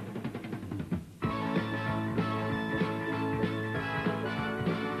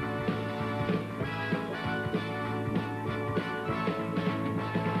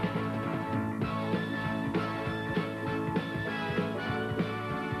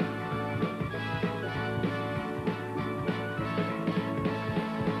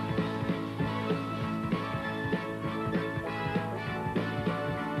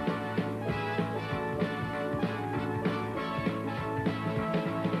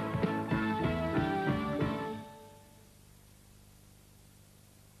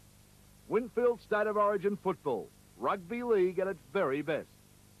 Winfield State of Origin football, rugby league at its very best.